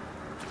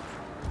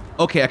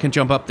 Okay, I can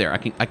jump up there. I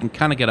can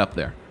kind of get up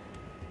there.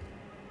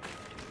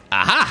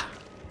 Aha!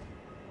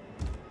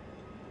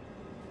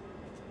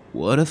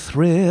 What a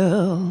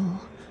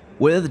thrill,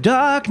 with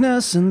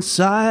darkness and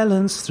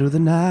silence through the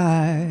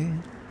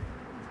night.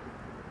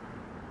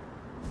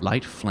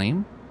 Light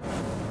flame?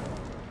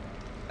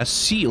 A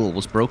seal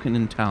was broken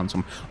in town.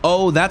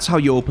 Oh, that's how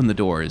you open the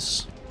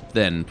doors.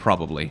 Then,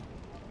 probably.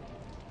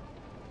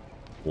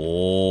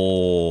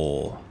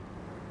 Oh.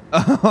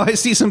 Oh, I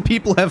see some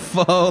people have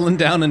fallen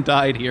down and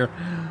died here.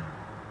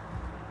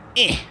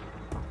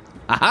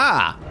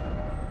 Aha!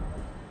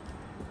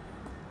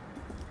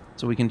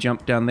 So we can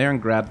jump down there and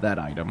grab that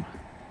item.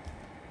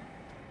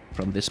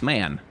 From this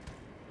man.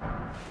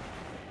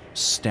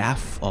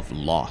 Staff of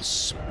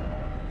Loss.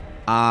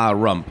 Ah,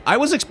 rump. I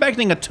was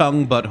expecting a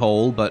tongue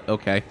butthole, but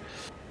okay.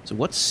 So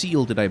what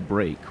seal did I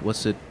break?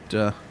 Was it,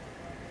 Oh,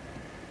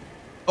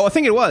 I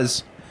think it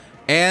was.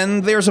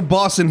 And there's a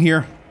boss in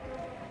here.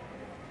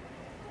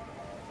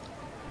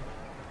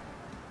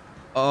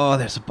 Oh,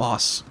 there's a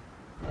boss.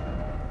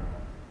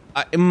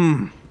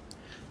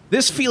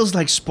 This feels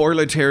like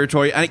spoiler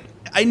territory.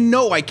 I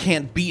know I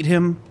can't beat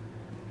him.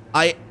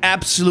 I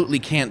absolutely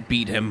can't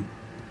beat him.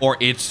 Or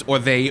it, or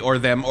they, or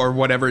them, or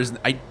whatever is...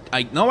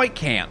 I know I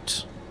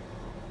can't.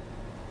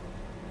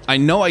 I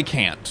know I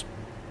can't.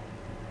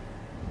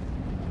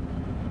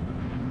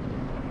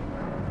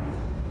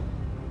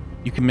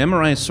 You can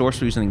memorize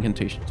sorceries and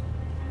incantations.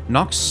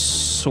 Knock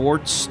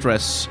sword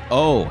stress.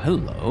 Oh,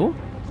 hello.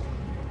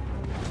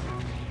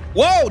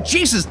 Whoa,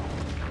 Jesus!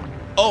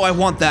 Oh, I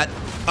want that.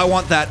 I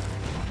want that.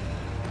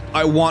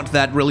 I want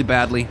that really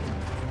badly.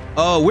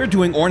 Oh, we're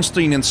doing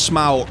Ornstein and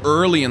Smaug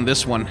early in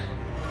this one.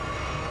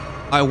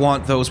 I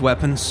want those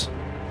weapons.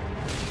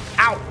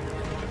 Ow!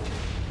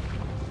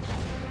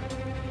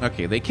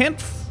 Okay, they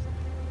can't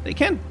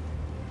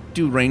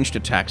do ranged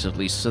attacks at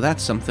least, so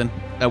that's something.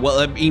 Well,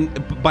 I mean,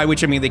 by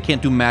which I mean they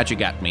can't do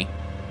magic at me.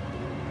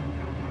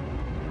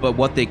 But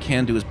what they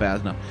can do is bad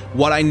enough.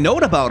 What I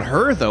note about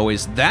her, though,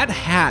 is that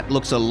hat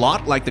looks a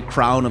lot like the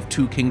crown of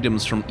two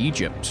kingdoms from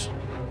Egypt.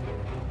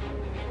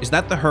 Is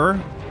that the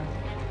her?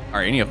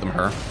 Are any of them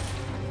her?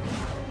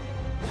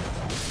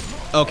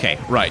 Okay,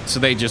 right. So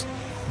they just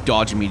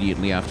dodge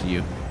immediately after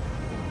you.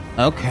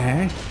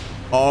 Okay.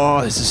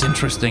 Oh, this is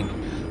interesting.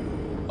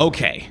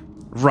 Okay,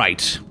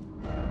 right.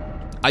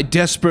 I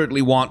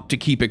desperately want to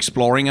keep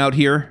exploring out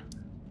here,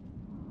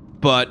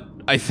 but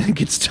I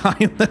think it's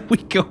time that we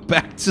go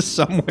back to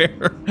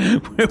somewhere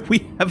where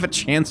we have a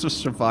chance of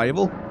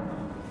survival.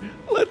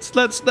 Let's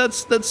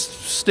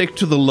stick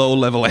to the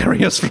low-level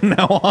areas from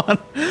now on.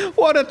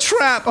 What a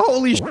trap!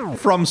 Holy shit,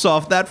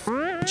 FromSoft,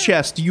 that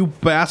chest, you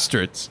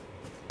bastards.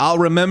 I'll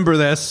remember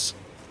this.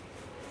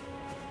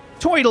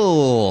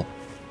 Toidle!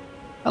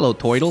 Hello,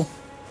 Toidle.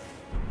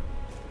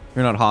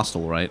 You're not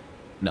hostile, right?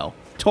 No.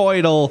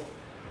 Toidle!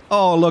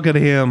 Oh, look at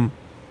him.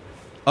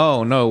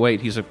 Oh, no,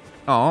 wait, he's a...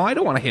 Oh, I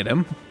don't want to hit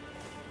him.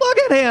 Look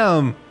at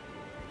him!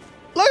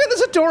 Look at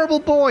this adorable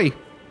boy!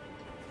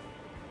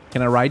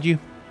 Can I ride you?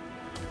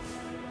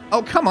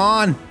 Oh, come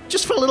on!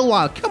 Just for a little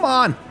while, come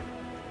on!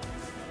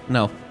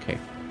 No, okay.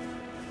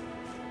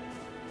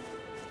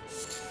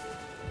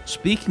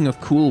 Speaking of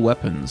cool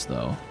weapons,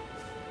 though,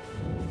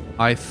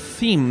 I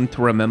seem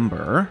to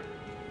remember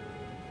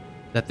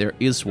that there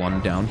is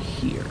one down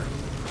here.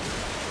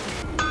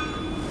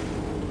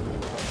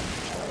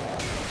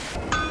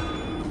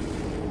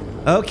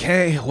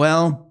 Okay,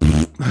 well,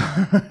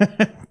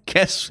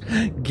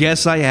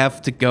 guess I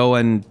have to go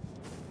and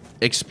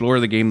explore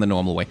the game the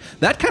normal way.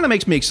 That kind of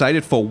makes me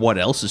excited for what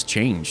else has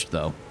changed,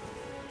 though.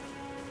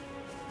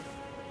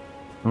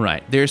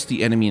 Right, there's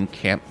the enemy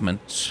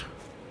encampment.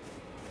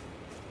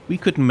 We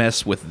could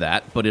mess with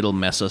that, but it'll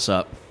mess us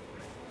up.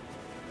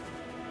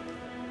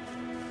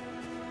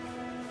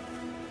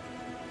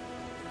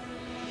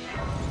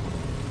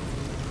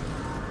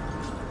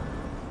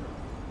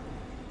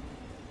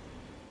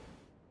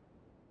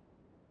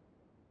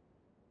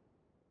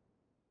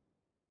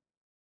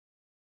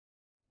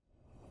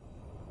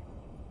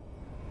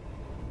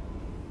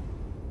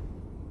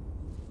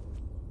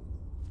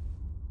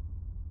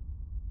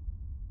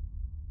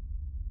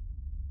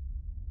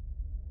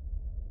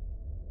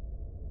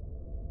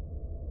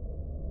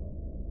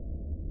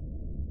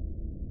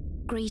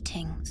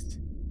 Greetings,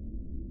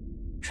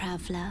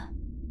 traveler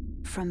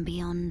from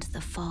beyond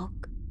the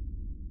fog.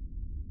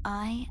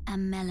 I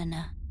am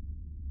Melina.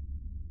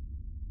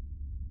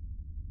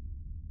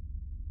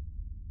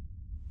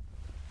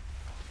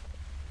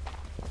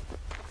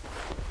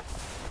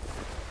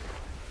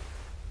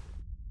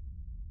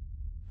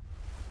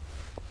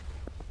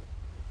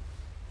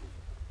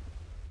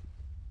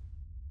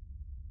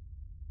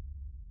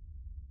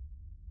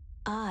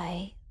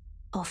 I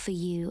offer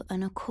you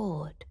an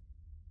accord.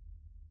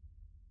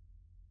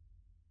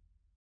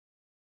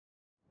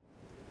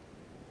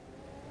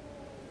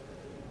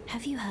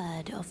 Have you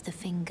heard of the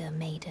Finger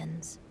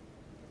Maidens?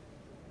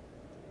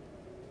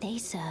 They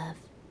serve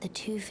the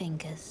two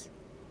fingers,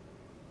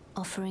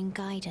 offering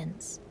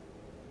guidance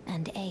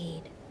and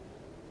aid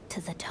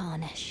to the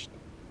tarnished.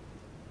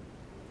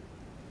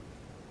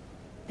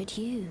 But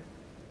you,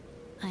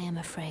 I am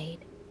afraid,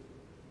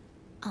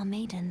 are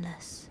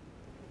maidenless.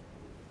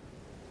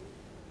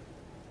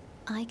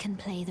 I can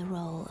play the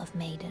role of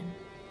Maiden,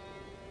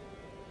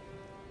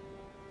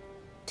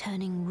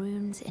 turning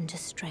runes into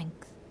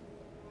strength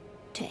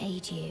to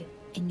aid you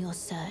in your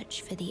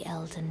search for the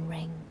Elden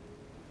Ring.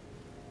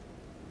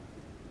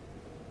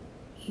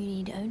 You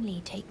need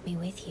only take me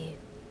with you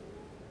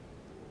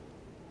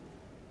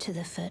to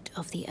the foot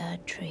of the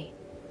Erd Tree.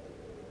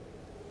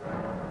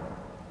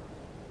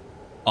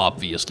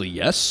 Obviously,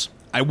 yes.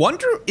 I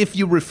wonder if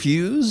you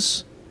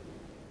refuse,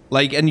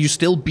 and you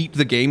still beat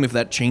the game, if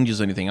that changes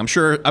anything. I'm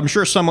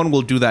sure someone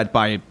will do that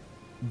by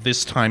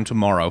this time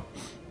tomorrow.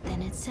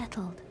 Then it's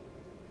settled.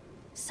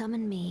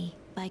 Summon me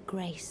by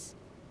grace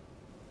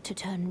to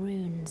turn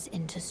runes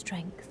into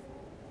strength.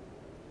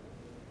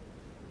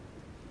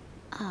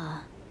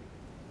 Ah,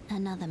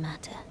 another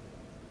matter.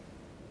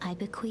 I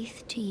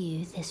bequeath to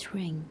you this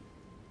ring.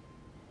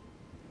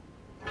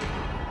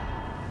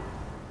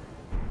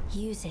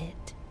 Use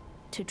it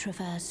to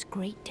traverse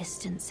great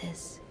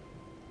distances.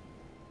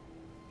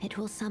 It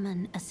will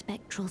summon a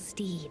spectral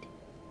steed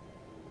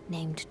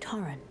named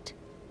Torrent.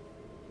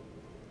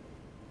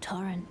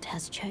 Torrent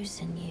has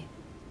chosen you.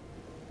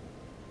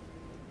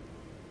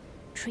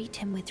 Treat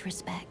him with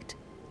respect.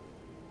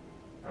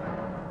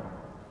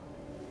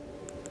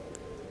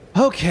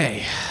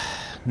 Okay,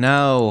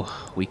 now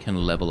we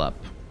can level up.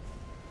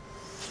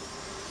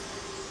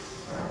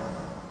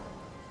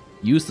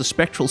 Use the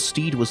spectral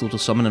steed whistle to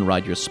summon and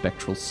ride your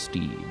spectral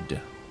steed.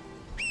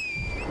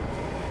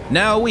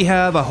 Now we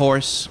have a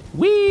horse.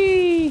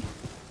 Whee!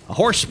 A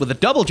horse with a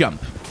double jump.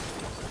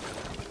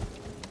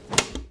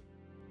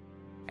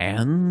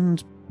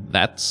 And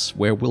that's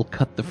where we'll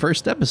cut the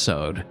first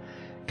episode.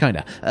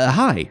 Kinda.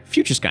 Hi,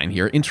 Futureskyne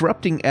here,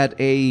 interrupting at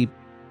a,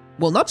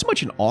 well, not so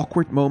much an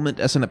awkward moment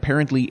as an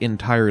apparently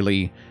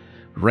entirely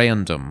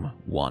random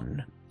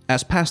one.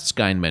 As past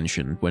Skyne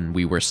mentioned when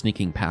we were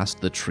sneaking past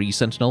the Tree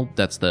Sentinel,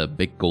 that's the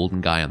big golden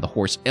guy on the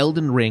horse,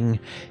 Elden Ring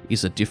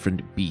is a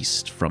different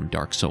beast from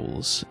Dark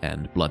Souls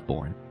and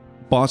Bloodborne.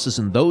 Bosses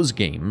in those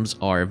games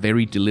are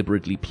very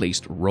deliberately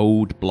placed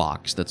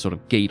roadblocks that sort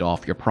of gate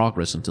off your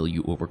progress until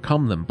you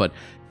overcome them, but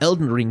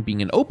Elden Ring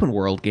being an open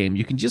world game,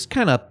 you can just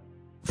kind of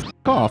fuck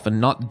off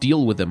and not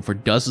deal with them for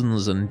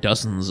dozens and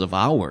dozens of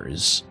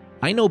hours.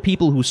 I know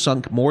people who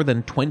sunk more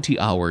than 20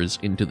 hours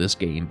into this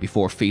game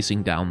before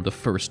facing down the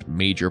first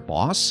major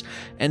boss,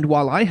 and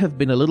while I have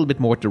been a little bit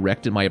more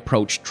direct in my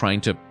approach trying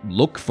to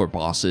look for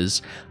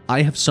bosses,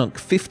 I have sunk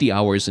 50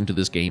 hours into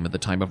this game at the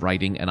time of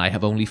writing, and I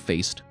have only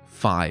faced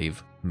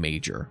 5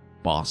 major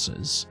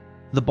bosses.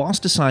 The boss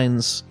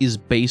designs is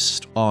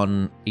based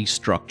on a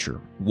structure.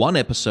 1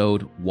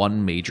 episode,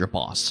 1 major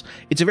boss.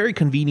 It's a very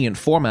convenient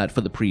format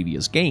for the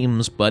previous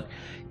games, but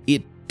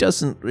it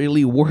doesn't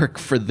really work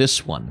for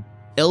this one.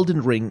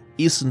 Elden Ring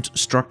isn't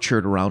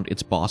structured around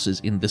its bosses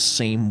in the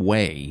same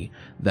way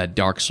that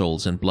Dark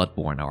Souls and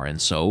Bloodborne are,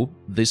 and so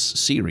this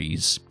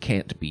series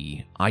can't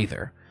be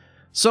either.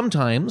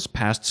 Sometimes,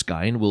 past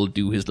Skyne will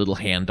do his little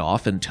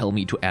handoff and tell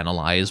me to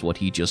analyze what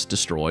he just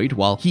destroyed,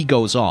 while he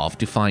goes off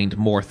to find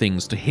more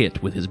things to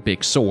hit with his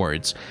big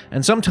swords,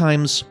 and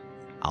sometimes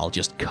I'll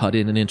just cut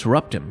in and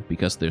interrupt him,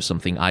 because there's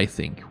something I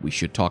think we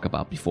should talk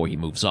about before he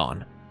moves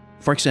on.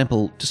 For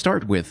example, to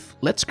start with,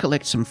 let's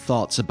collect some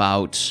thoughts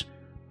about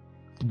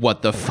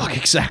what the fuck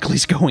exactly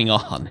is going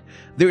on?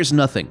 There's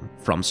nothing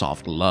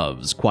FromSoft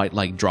loves quite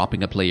like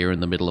dropping a player in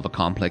the middle of a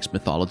complex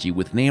mythology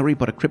with nary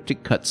but a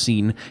cryptic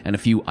cutscene and a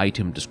few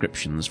item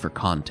descriptions for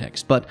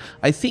context, but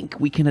I think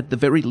we can at the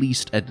very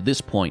least at this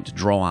point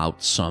draw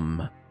out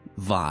some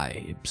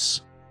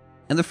vibes.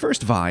 And the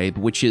first vibe,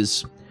 which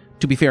is,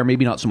 to be fair,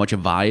 maybe not so much a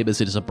vibe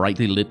as it is a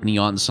brightly lit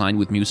neon sign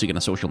with music and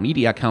a social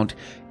media account,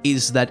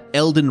 is that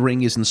Elden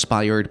Ring is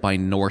inspired by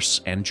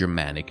Norse and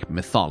Germanic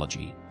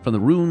mythology. From the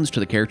runes,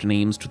 to the character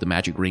names, to the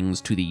magic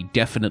rings, to the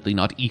definitely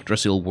not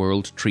Yggdrasil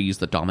world trees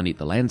that dominate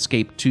the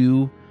landscape,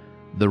 to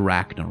the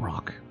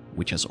Ragnarok.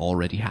 which has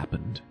already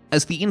happened.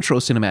 As the intro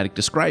cinematic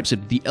describes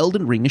it, the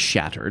Elden Ring is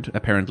shattered,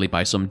 apparently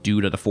by some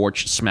dude at a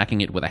forge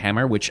smacking it with a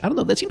hammer, which, I don't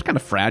know, that seems kind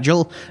of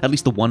fragile. At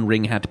least the one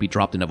ring had to be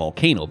dropped in a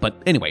volcano.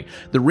 But anyway,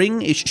 the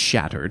ring is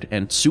shattered,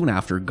 and soon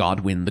after,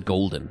 Godwyn the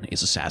Golden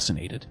is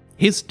assassinated.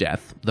 His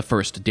death, the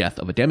first death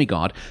of a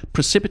demigod,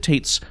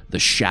 precipitates the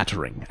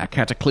Shattering, a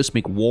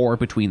cataclysmic war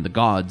between the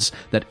gods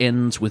that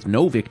ends with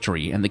no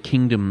victory and the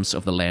kingdoms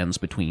of the lands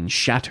between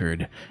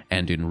shattered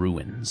and in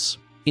ruins.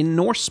 In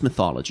Norse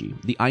mythology,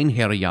 the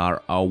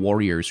Einherjar are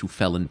warriors who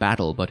fell in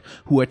battle, but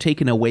who are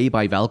taken away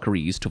by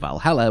Valkyries to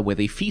Valhalla, where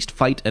they feast,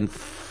 fight, and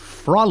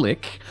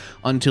frolic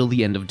until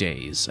the end of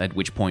days, at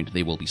which point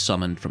they will be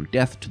summoned from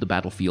death to the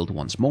battlefield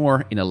once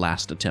more in a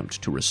last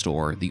attempt to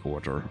restore the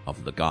order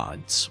of the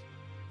gods.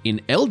 In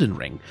Elden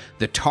Ring,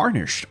 the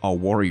Tarnished are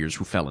warriors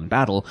who fell in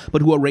battle,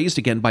 but who are raised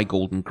again by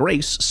golden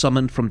grace,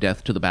 summoned from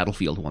death to the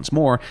battlefield once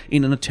more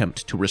in an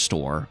attempt to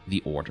restore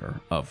the order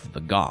of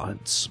the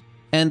gods.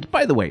 And,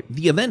 by the way,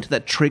 the event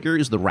that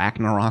triggers the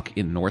Ragnarok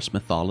in Norse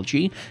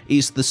mythology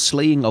is the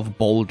slaying of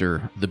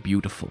Balder the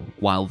Beautiful,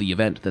 while the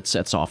event that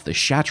sets off the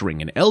Shattering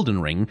in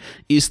Elden Ring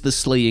is the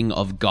slaying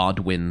of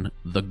Godwyn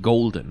the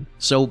Golden.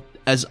 So,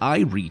 as I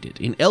read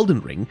it, in Elden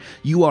Ring,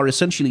 you are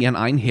essentially an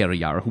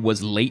Einherjar who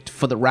was late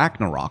for the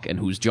Ragnarok and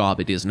whose job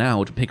it is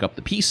now to pick up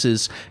the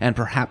pieces and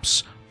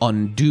perhaps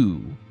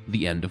undo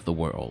the end of the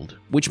world.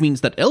 Which means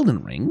that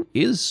Elden Ring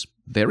is,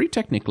 very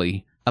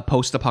technically, a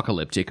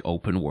post-apocalyptic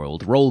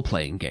open-world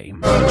role-playing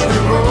game.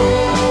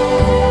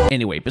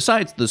 Anyway,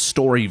 besides the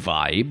story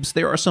vibes,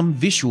 there are some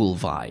visual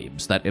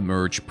vibes that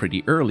emerge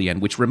pretty early and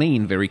which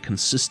remain very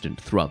consistent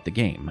throughout the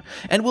game.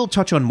 And we'll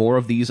touch on more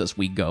of these as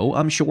we go,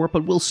 I'm sure,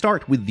 but we'll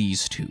start with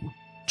these two: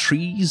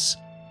 trees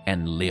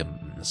and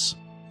limbs.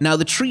 Now,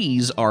 the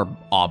trees are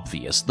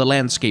obvious. The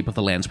landscape of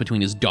the lands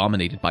between is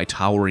dominated by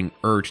towering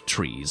Erd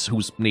trees,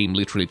 whose name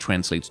literally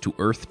translates to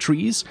earth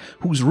trees,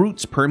 whose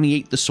roots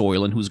permeate the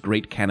soil and whose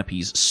great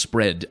canopies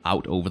spread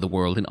out over the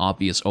world in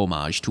obvious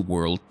homage to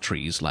world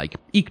trees like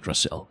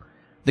Yggdrasil.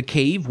 The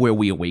cave where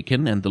we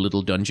awaken and the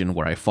little dungeon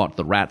where I fought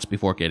the rats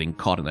before getting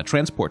caught in a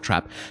transport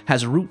trap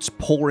has roots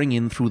pouring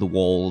in through the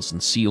walls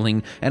and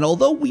ceiling, and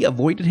although we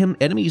avoided him,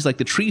 enemies like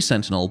the Tree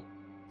Sentinel...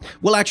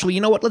 Well, actually,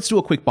 you know what? Let's do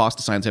a quick Boss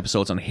Designs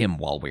episodes on him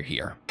while we're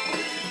here.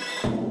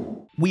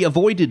 We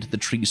avoided the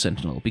Tree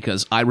Sentinel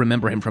because I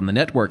remember him from the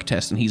network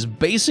test, and he's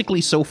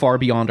basically so far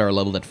beyond our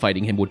level that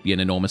fighting him would be an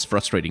enormous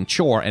frustrating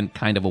chore and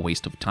kind of a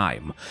waste of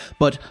time.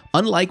 But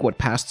unlike what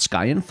past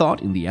Skyen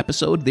thought in the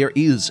episode, there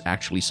is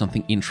actually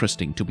something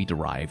interesting to be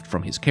derived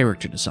from his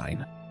character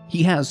design.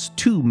 He has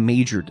two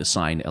major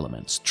design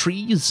elements: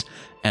 trees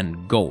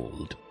and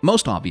gold.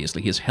 Most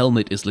obviously, his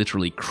helmet is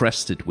literally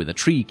crested with a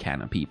tree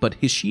canopy, but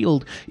his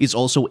shield is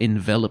also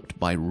enveloped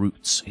by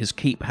roots. His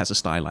cape has a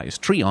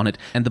stylized tree on it,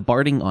 and the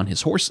barding on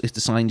his horse is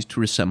designed to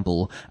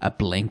resemble a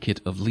blanket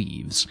of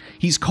leaves.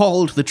 He's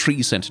called the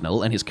Tree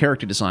Sentinel, and his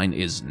character design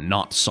is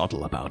not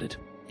subtle about it.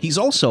 He's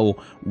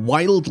also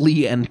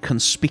wildly and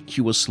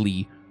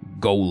conspicuously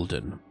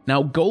golden.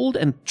 Now, gold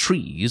and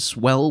trees,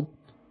 well,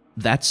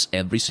 that's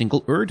every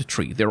single Erd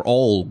tree. They're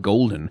all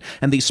golden,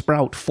 and they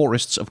sprout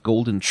forests of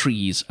golden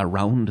trees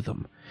around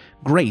them.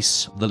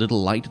 Grace, the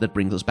little light that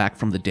brings us back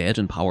from the dead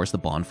and powers the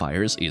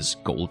bonfires, is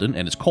golden,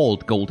 and is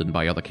called golden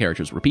by other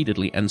characters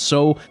repeatedly, and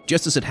so,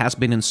 just as it has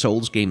been in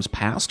Souls games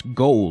past,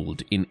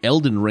 gold in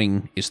Elden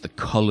Ring is the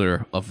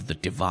color of the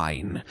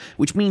divine.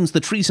 Which means the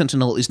Tree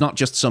Sentinel is not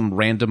just some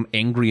random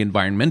angry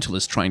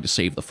environmentalist trying to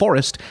save the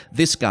forest.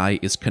 This guy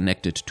is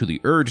connected to the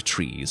Erd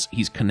trees.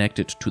 He's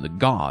connected to the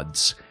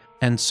gods.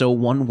 And so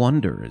one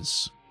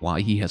wonders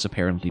why he has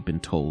apparently been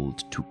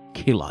told to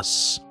kill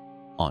us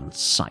on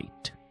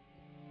sight.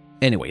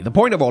 Anyway, the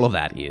point of all of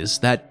that is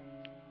that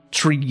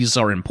trees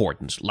are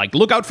important. Like,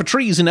 look out for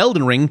trees in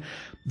Elden Ring,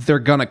 they're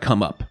gonna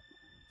come up.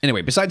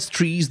 Anyway, besides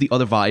trees, the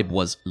other vibe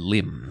was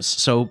limbs.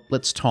 So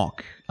let's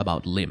talk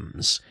about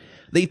limbs.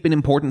 They've been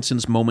important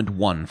since moment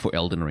one for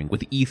Elden Ring, with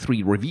the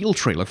E3 reveal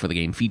trailer for the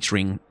game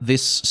featuring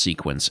this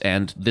sequence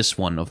and this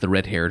one of the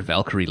red-haired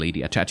Valkyrie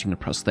lady attaching a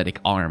prosthetic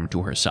arm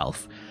to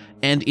herself.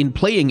 And in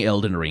playing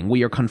Elden Ring,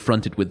 we are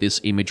confronted with this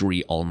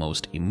imagery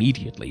almost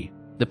immediately.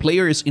 The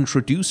player is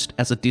introduced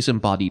as a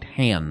disembodied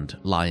hand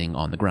lying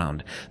on the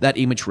ground. That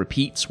image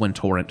repeats when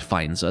Torrent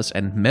finds us,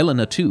 and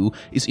Melina, too,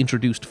 is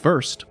introduced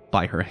first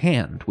by her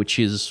hand, which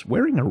is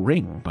wearing a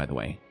ring, by the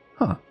way.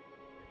 Huh.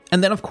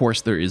 And then, of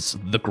course, there is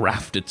the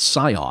grafted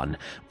scion.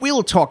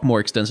 We'll talk more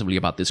extensively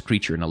about this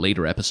creature in a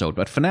later episode,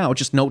 but for now,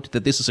 just note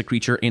that this is a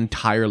creature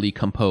entirely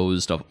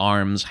composed of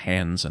arms,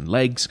 hands, and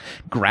legs,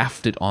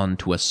 grafted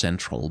onto a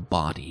central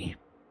body.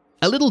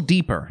 A little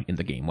deeper in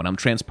the game, when I'm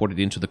transported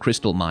into the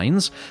crystal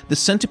mines, the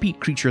centipede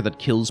creature that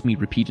kills me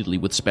repeatedly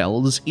with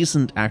spells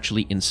isn't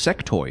actually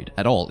insectoid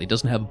at all. It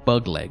doesn't have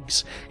bug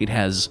legs. It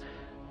has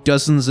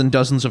dozens and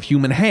dozens of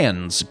human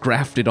hands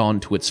grafted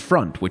onto its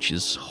front, which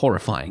is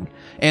horrifying.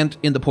 And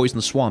in the Poison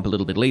Swamp a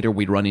little bit later,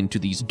 we run into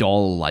these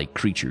doll-like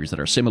creatures that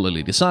are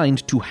similarly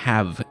designed to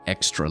have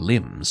extra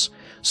limbs.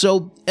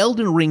 So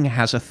Elden Ring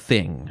has a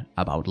thing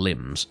about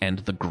limbs and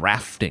the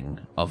grafting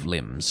of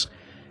limbs.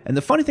 And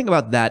the funny thing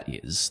about that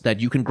is that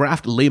you can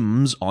graft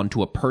limbs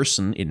onto a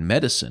person in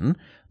medicine,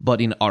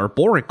 but in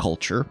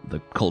arboriculture, the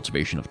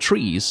cultivation of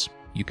trees,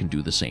 you can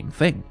do the same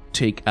thing.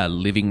 Take a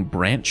living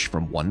branch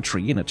from one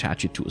tree and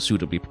attach it to a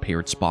suitably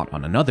prepared spot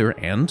on another,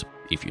 and,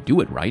 if you do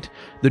it right,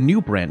 the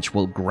new branch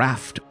will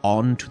graft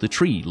onto the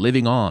tree,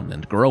 living on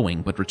and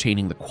growing, but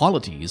retaining the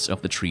qualities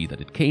of the tree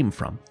that it came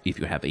from. If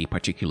you have a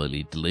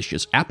particularly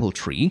delicious apple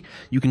tree,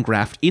 you can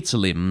graft its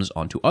limbs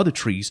onto other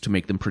trees to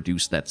make them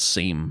produce that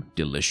same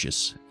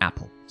delicious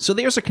apple. So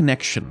there's a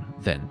connection,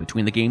 then,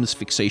 between the game's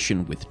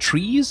fixation with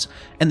trees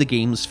and the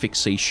game's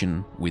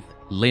fixation with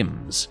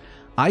limbs.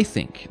 I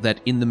think that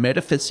in the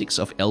metaphysics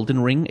of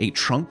Elden Ring, a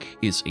trunk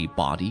is a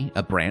body,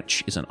 a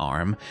branch is an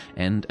arm,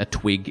 and a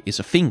twig is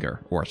a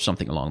finger, or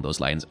something along those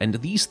lines, and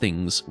these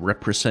things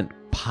represent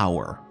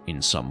power in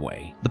some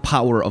way. The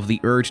power of the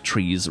Erd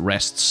trees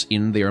rests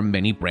in their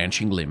many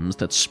branching limbs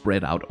that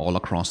spread out all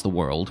across the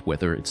world,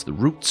 whether it's the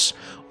roots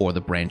or the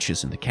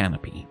branches in the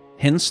canopy.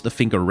 Hence the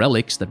finger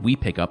relics that we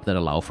pick up that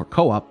allow for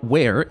co-op,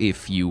 where,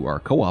 if you are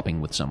co-oping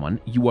with someone,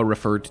 you are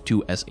referred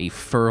to as a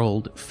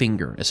furled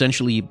finger,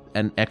 essentially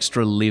an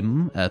extra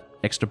limb, an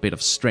extra bit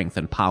of strength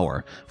and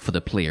power for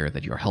the player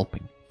that you're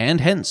helping.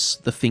 And hence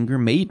the finger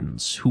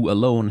maidens, who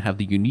alone have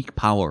the unique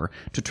power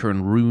to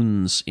turn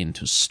runes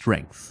into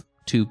strength,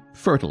 to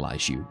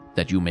fertilize you,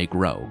 that you may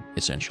grow,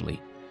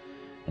 essentially.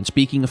 And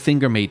speaking of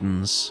finger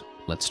maidens,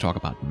 let's talk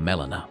about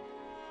Melina.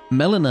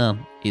 Melina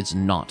is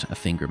not a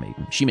finger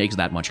maiden. She makes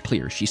that much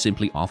clear. She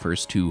simply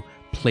offers to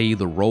play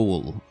the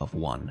role of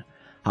one.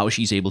 How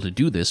she's able to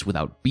do this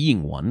without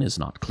being one is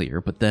not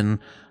clear, but then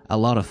a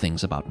lot of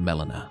things about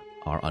Melina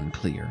are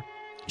unclear.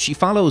 She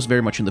follows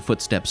very much in the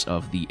footsteps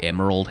of the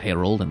Emerald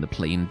Herald and the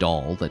Plain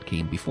Doll that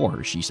came before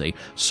her. She's a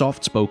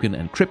soft-spoken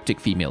and cryptic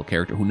female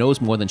character who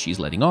knows more than she's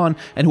letting on,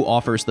 and who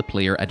offers the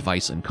player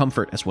advice and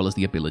comfort, as well as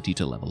the ability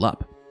to level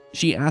up.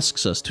 She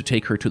asks us to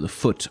take her to the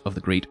foot of the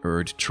great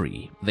Erd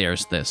tree.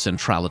 There's the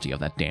centrality of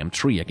that damn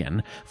tree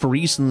again, for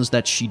reasons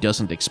that she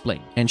doesn't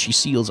explain, and she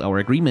seals our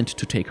agreement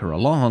to take her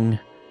along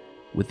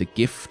with the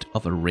gift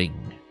of a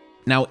ring.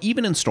 Now,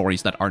 even in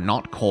stories that are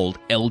not called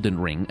Elden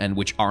Ring, and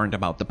which aren't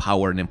about the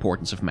power and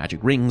importance of magic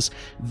rings,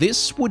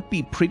 this would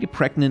be pretty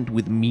pregnant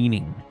with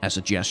meaning as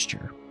a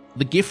gesture.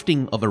 The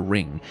gifting of a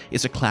ring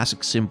is a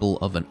classic symbol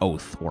of an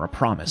oath or a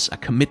promise, a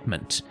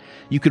commitment.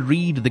 You could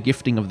read the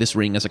gifting of this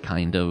ring as a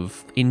kind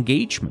of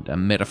engagement, a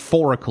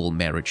metaphorical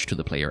marriage to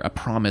the player, a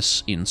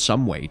promise in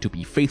some way to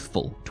be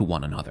faithful to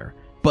one another.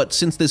 But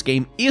since this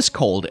game is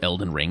called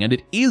Elden Ring, and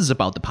it is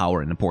about the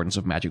power and importance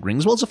of magic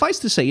rings, well, suffice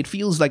to say, it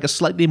feels like a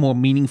slightly more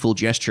meaningful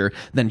gesture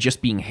than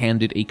just being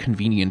handed a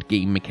convenient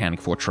game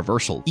mechanic for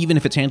traversal. Even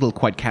if it's handled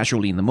quite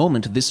casually in the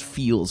moment, this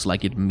feels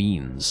like it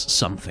means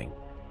something.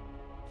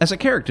 As a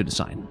character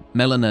design,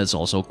 Melina is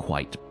also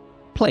quite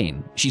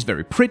plain. She's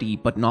very pretty,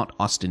 but not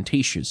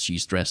ostentatious.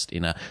 She's dressed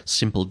in a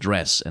simple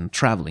dress and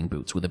traveling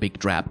boots with a big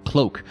drab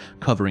cloak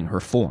covering her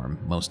form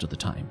most of the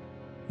time.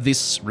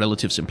 This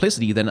relative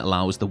simplicity then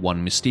allows the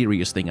one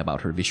mysterious thing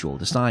about her visual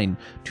design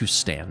to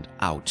stand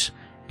out: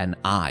 an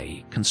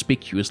eye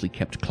conspicuously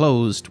kept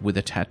closed with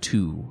a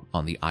tattoo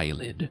on the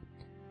eyelid.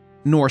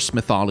 Norse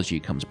mythology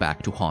comes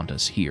back to haunt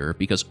us here,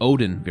 because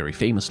Odin, very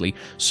famously,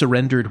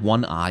 surrendered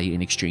one eye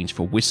in exchange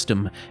for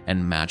wisdom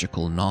and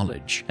magical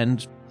knowledge,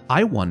 and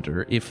I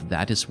wonder if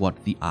that is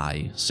what the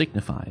eye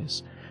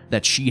signifies.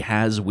 That she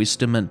has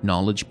wisdom and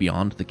knowledge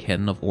beyond the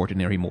ken of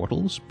ordinary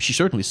mortals? She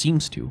certainly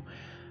seems to.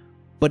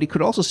 But it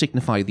could also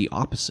signify the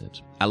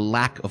opposite, a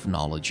lack of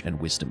knowledge and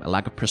wisdom, a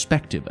lack of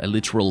perspective, a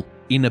literal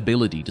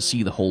inability to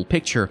see the whole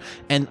picture,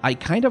 and I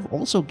kind of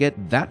also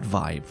get that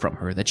vibe from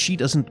her, that she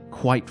doesn't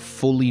quite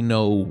fully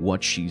know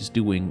what she's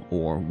doing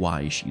or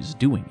why she's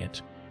doing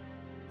it.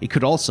 It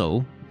could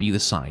also be the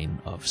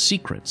sign of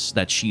secrets,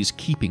 that she's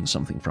keeping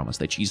something from us,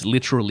 that she's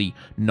literally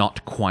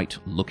not quite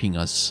looking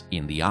us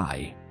in the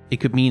eye. It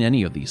could mean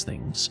any of these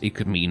things. It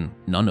could mean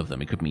none of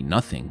them. It could mean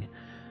nothing.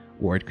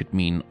 Or it could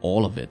mean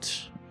all of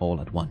it, all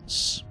at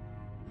once.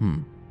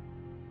 And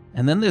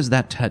then there's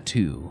that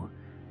tattoo.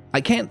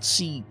 I can't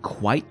see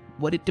quite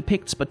what it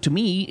depicts, but to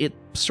me, it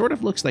sort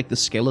of looks like the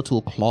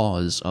skeletal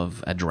claws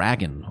of a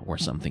dragon or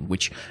something,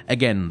 which,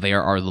 again,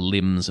 there are the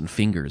limbs and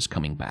fingers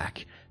coming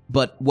back.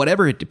 But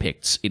whatever it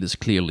depicts, it is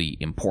clearly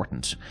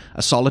important.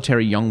 A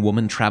solitary young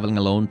woman traveling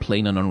alone,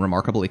 plain and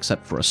unremarkable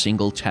except for a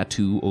single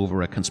tattoo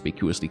over a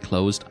conspicuously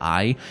closed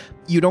eye.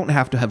 You don't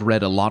have to have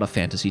read a lot of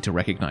fantasy to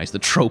recognize the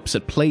tropes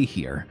at play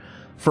here.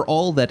 For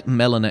all that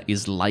Melina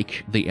is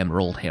like the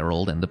Emerald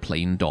Herald and the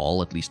Plain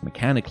Doll, at least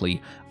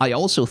mechanically, I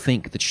also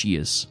think that she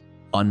is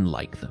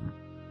unlike them.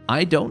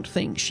 I don't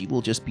think she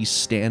will just be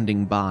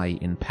standing by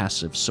in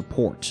passive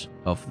support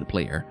of the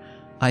player.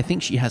 I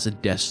think she has a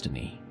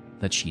destiny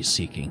that she's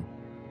seeking.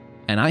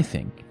 And I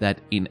think that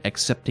in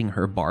accepting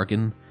her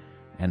bargain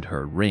and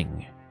her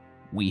ring,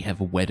 we have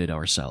wedded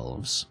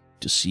ourselves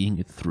to seeing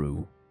it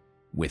through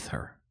with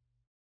her.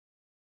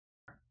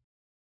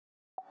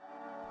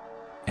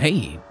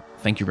 Hey,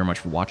 thank you very much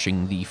for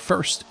watching the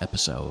first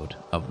episode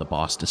of the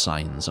Boss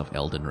Designs of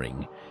Elden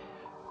Ring,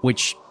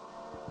 which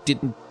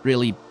didn't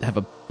really have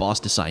a boss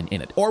design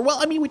in it. Or, well,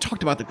 I mean, we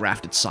talked about the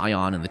Grafted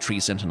Scion and the Tree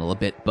Sentinel a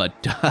bit, but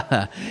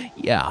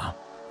yeah.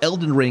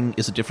 Elden Ring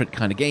is a different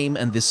kind of game,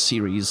 and this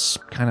series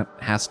kind of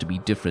has to be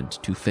different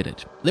to fit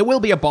it. There will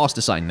be a boss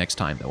design next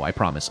time, though, I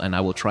promise, and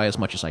I will try as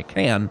much as I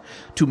can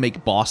to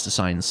make boss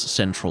designs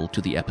central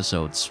to the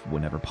episodes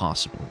whenever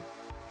possible.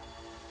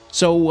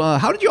 So,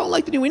 how did you all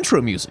like the new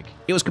intro music?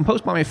 It was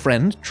composed by my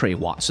friend, Tre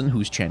Watson,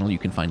 whose channel you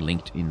can find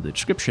linked in the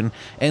description,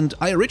 and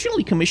I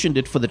originally commissioned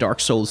it for the Dark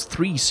Souls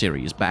 3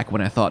 series back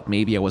when I thought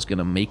maybe I was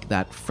gonna make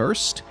that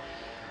first.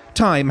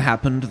 Time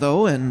happened,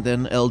 though, and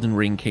then Elden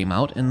Ring came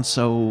out, and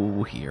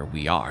so here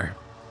we are.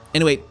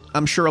 Anyway,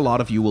 I'm sure a lot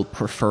of you will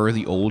prefer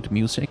the old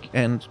music,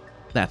 and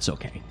that's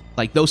okay.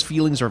 Like, those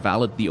feelings are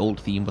valid. The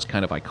old theme was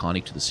kind of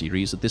iconic to the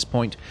series at this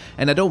point,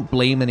 and I don't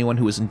blame anyone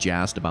who isn't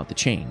jazzed about the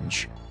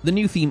change. The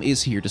new theme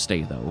is here to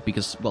stay, though,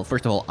 because, well,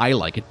 first of all, I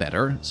like it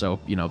better, so,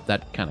 you know,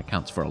 that kind of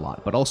counts for a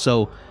lot, but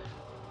also,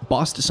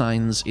 boss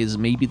designs is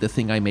maybe the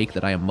thing I make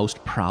that I am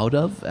most proud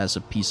of as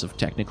a piece of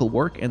technical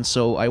work, and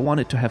so I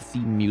wanted to have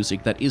theme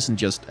music that isn't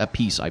just a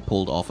piece I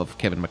pulled off of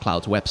Kevin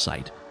MacLeod's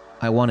website.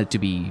 I want it to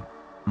be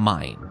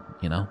mine,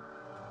 you know?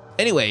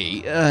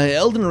 Anyway,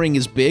 Elden Ring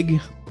is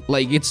big.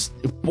 Like, it's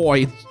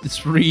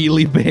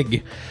really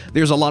big.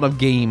 There's a lot of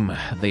game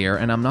there,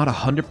 and I'm not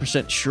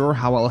 100% sure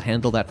how I'll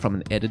handle that from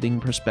an editing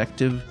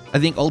perspective. I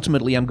think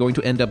ultimately I'm going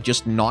to end up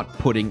just not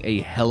putting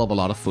a hell of a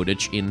lot of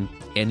footage in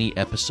any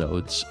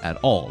episodes at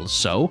all,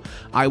 so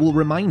I will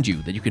remind you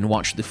that you can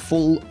watch the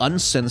full,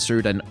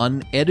 uncensored, and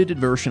unedited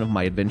version of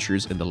my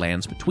adventures in the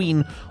Lands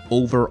Between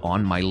over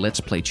on my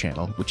Let's Play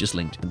channel, which is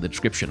linked in the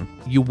description.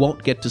 You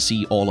won't get to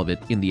see all of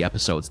it in the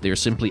episodes.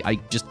 I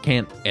just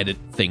can't edit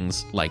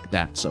things like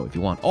that, so if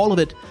you want all of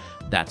it,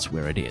 that's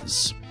where it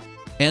is.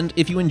 And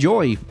if you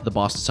enjoy the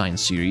Boss Design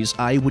series,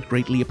 I would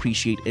greatly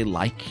appreciate a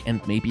like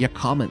and maybe a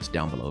comment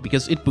down below,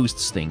 because it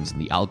boosts things in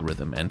the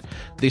algorithm, and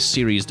this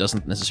series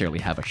doesn't necessarily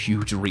have a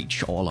huge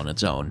reach all on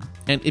its own.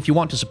 And if you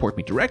want to support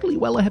me directly,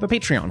 well, I have a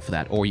Patreon for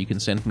that, or you can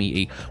send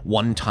me a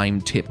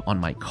one-time tip on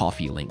my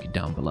Ko-fi link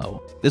down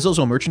below. There's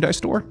also a merchandise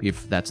store,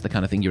 if that's the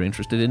kind of thing you're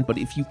interested in, but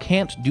if you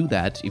can't do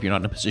that, if you're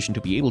not in a position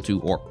to be able to,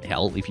 or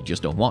hell, if you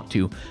just don't want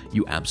to,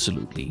 you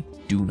absolutely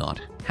do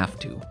not have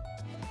to.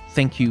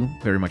 Thank you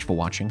very much for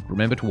watching.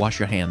 Remember to wash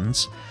your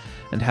hands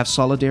and have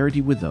solidarity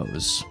with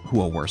those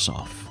who are worse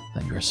off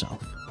than yourself.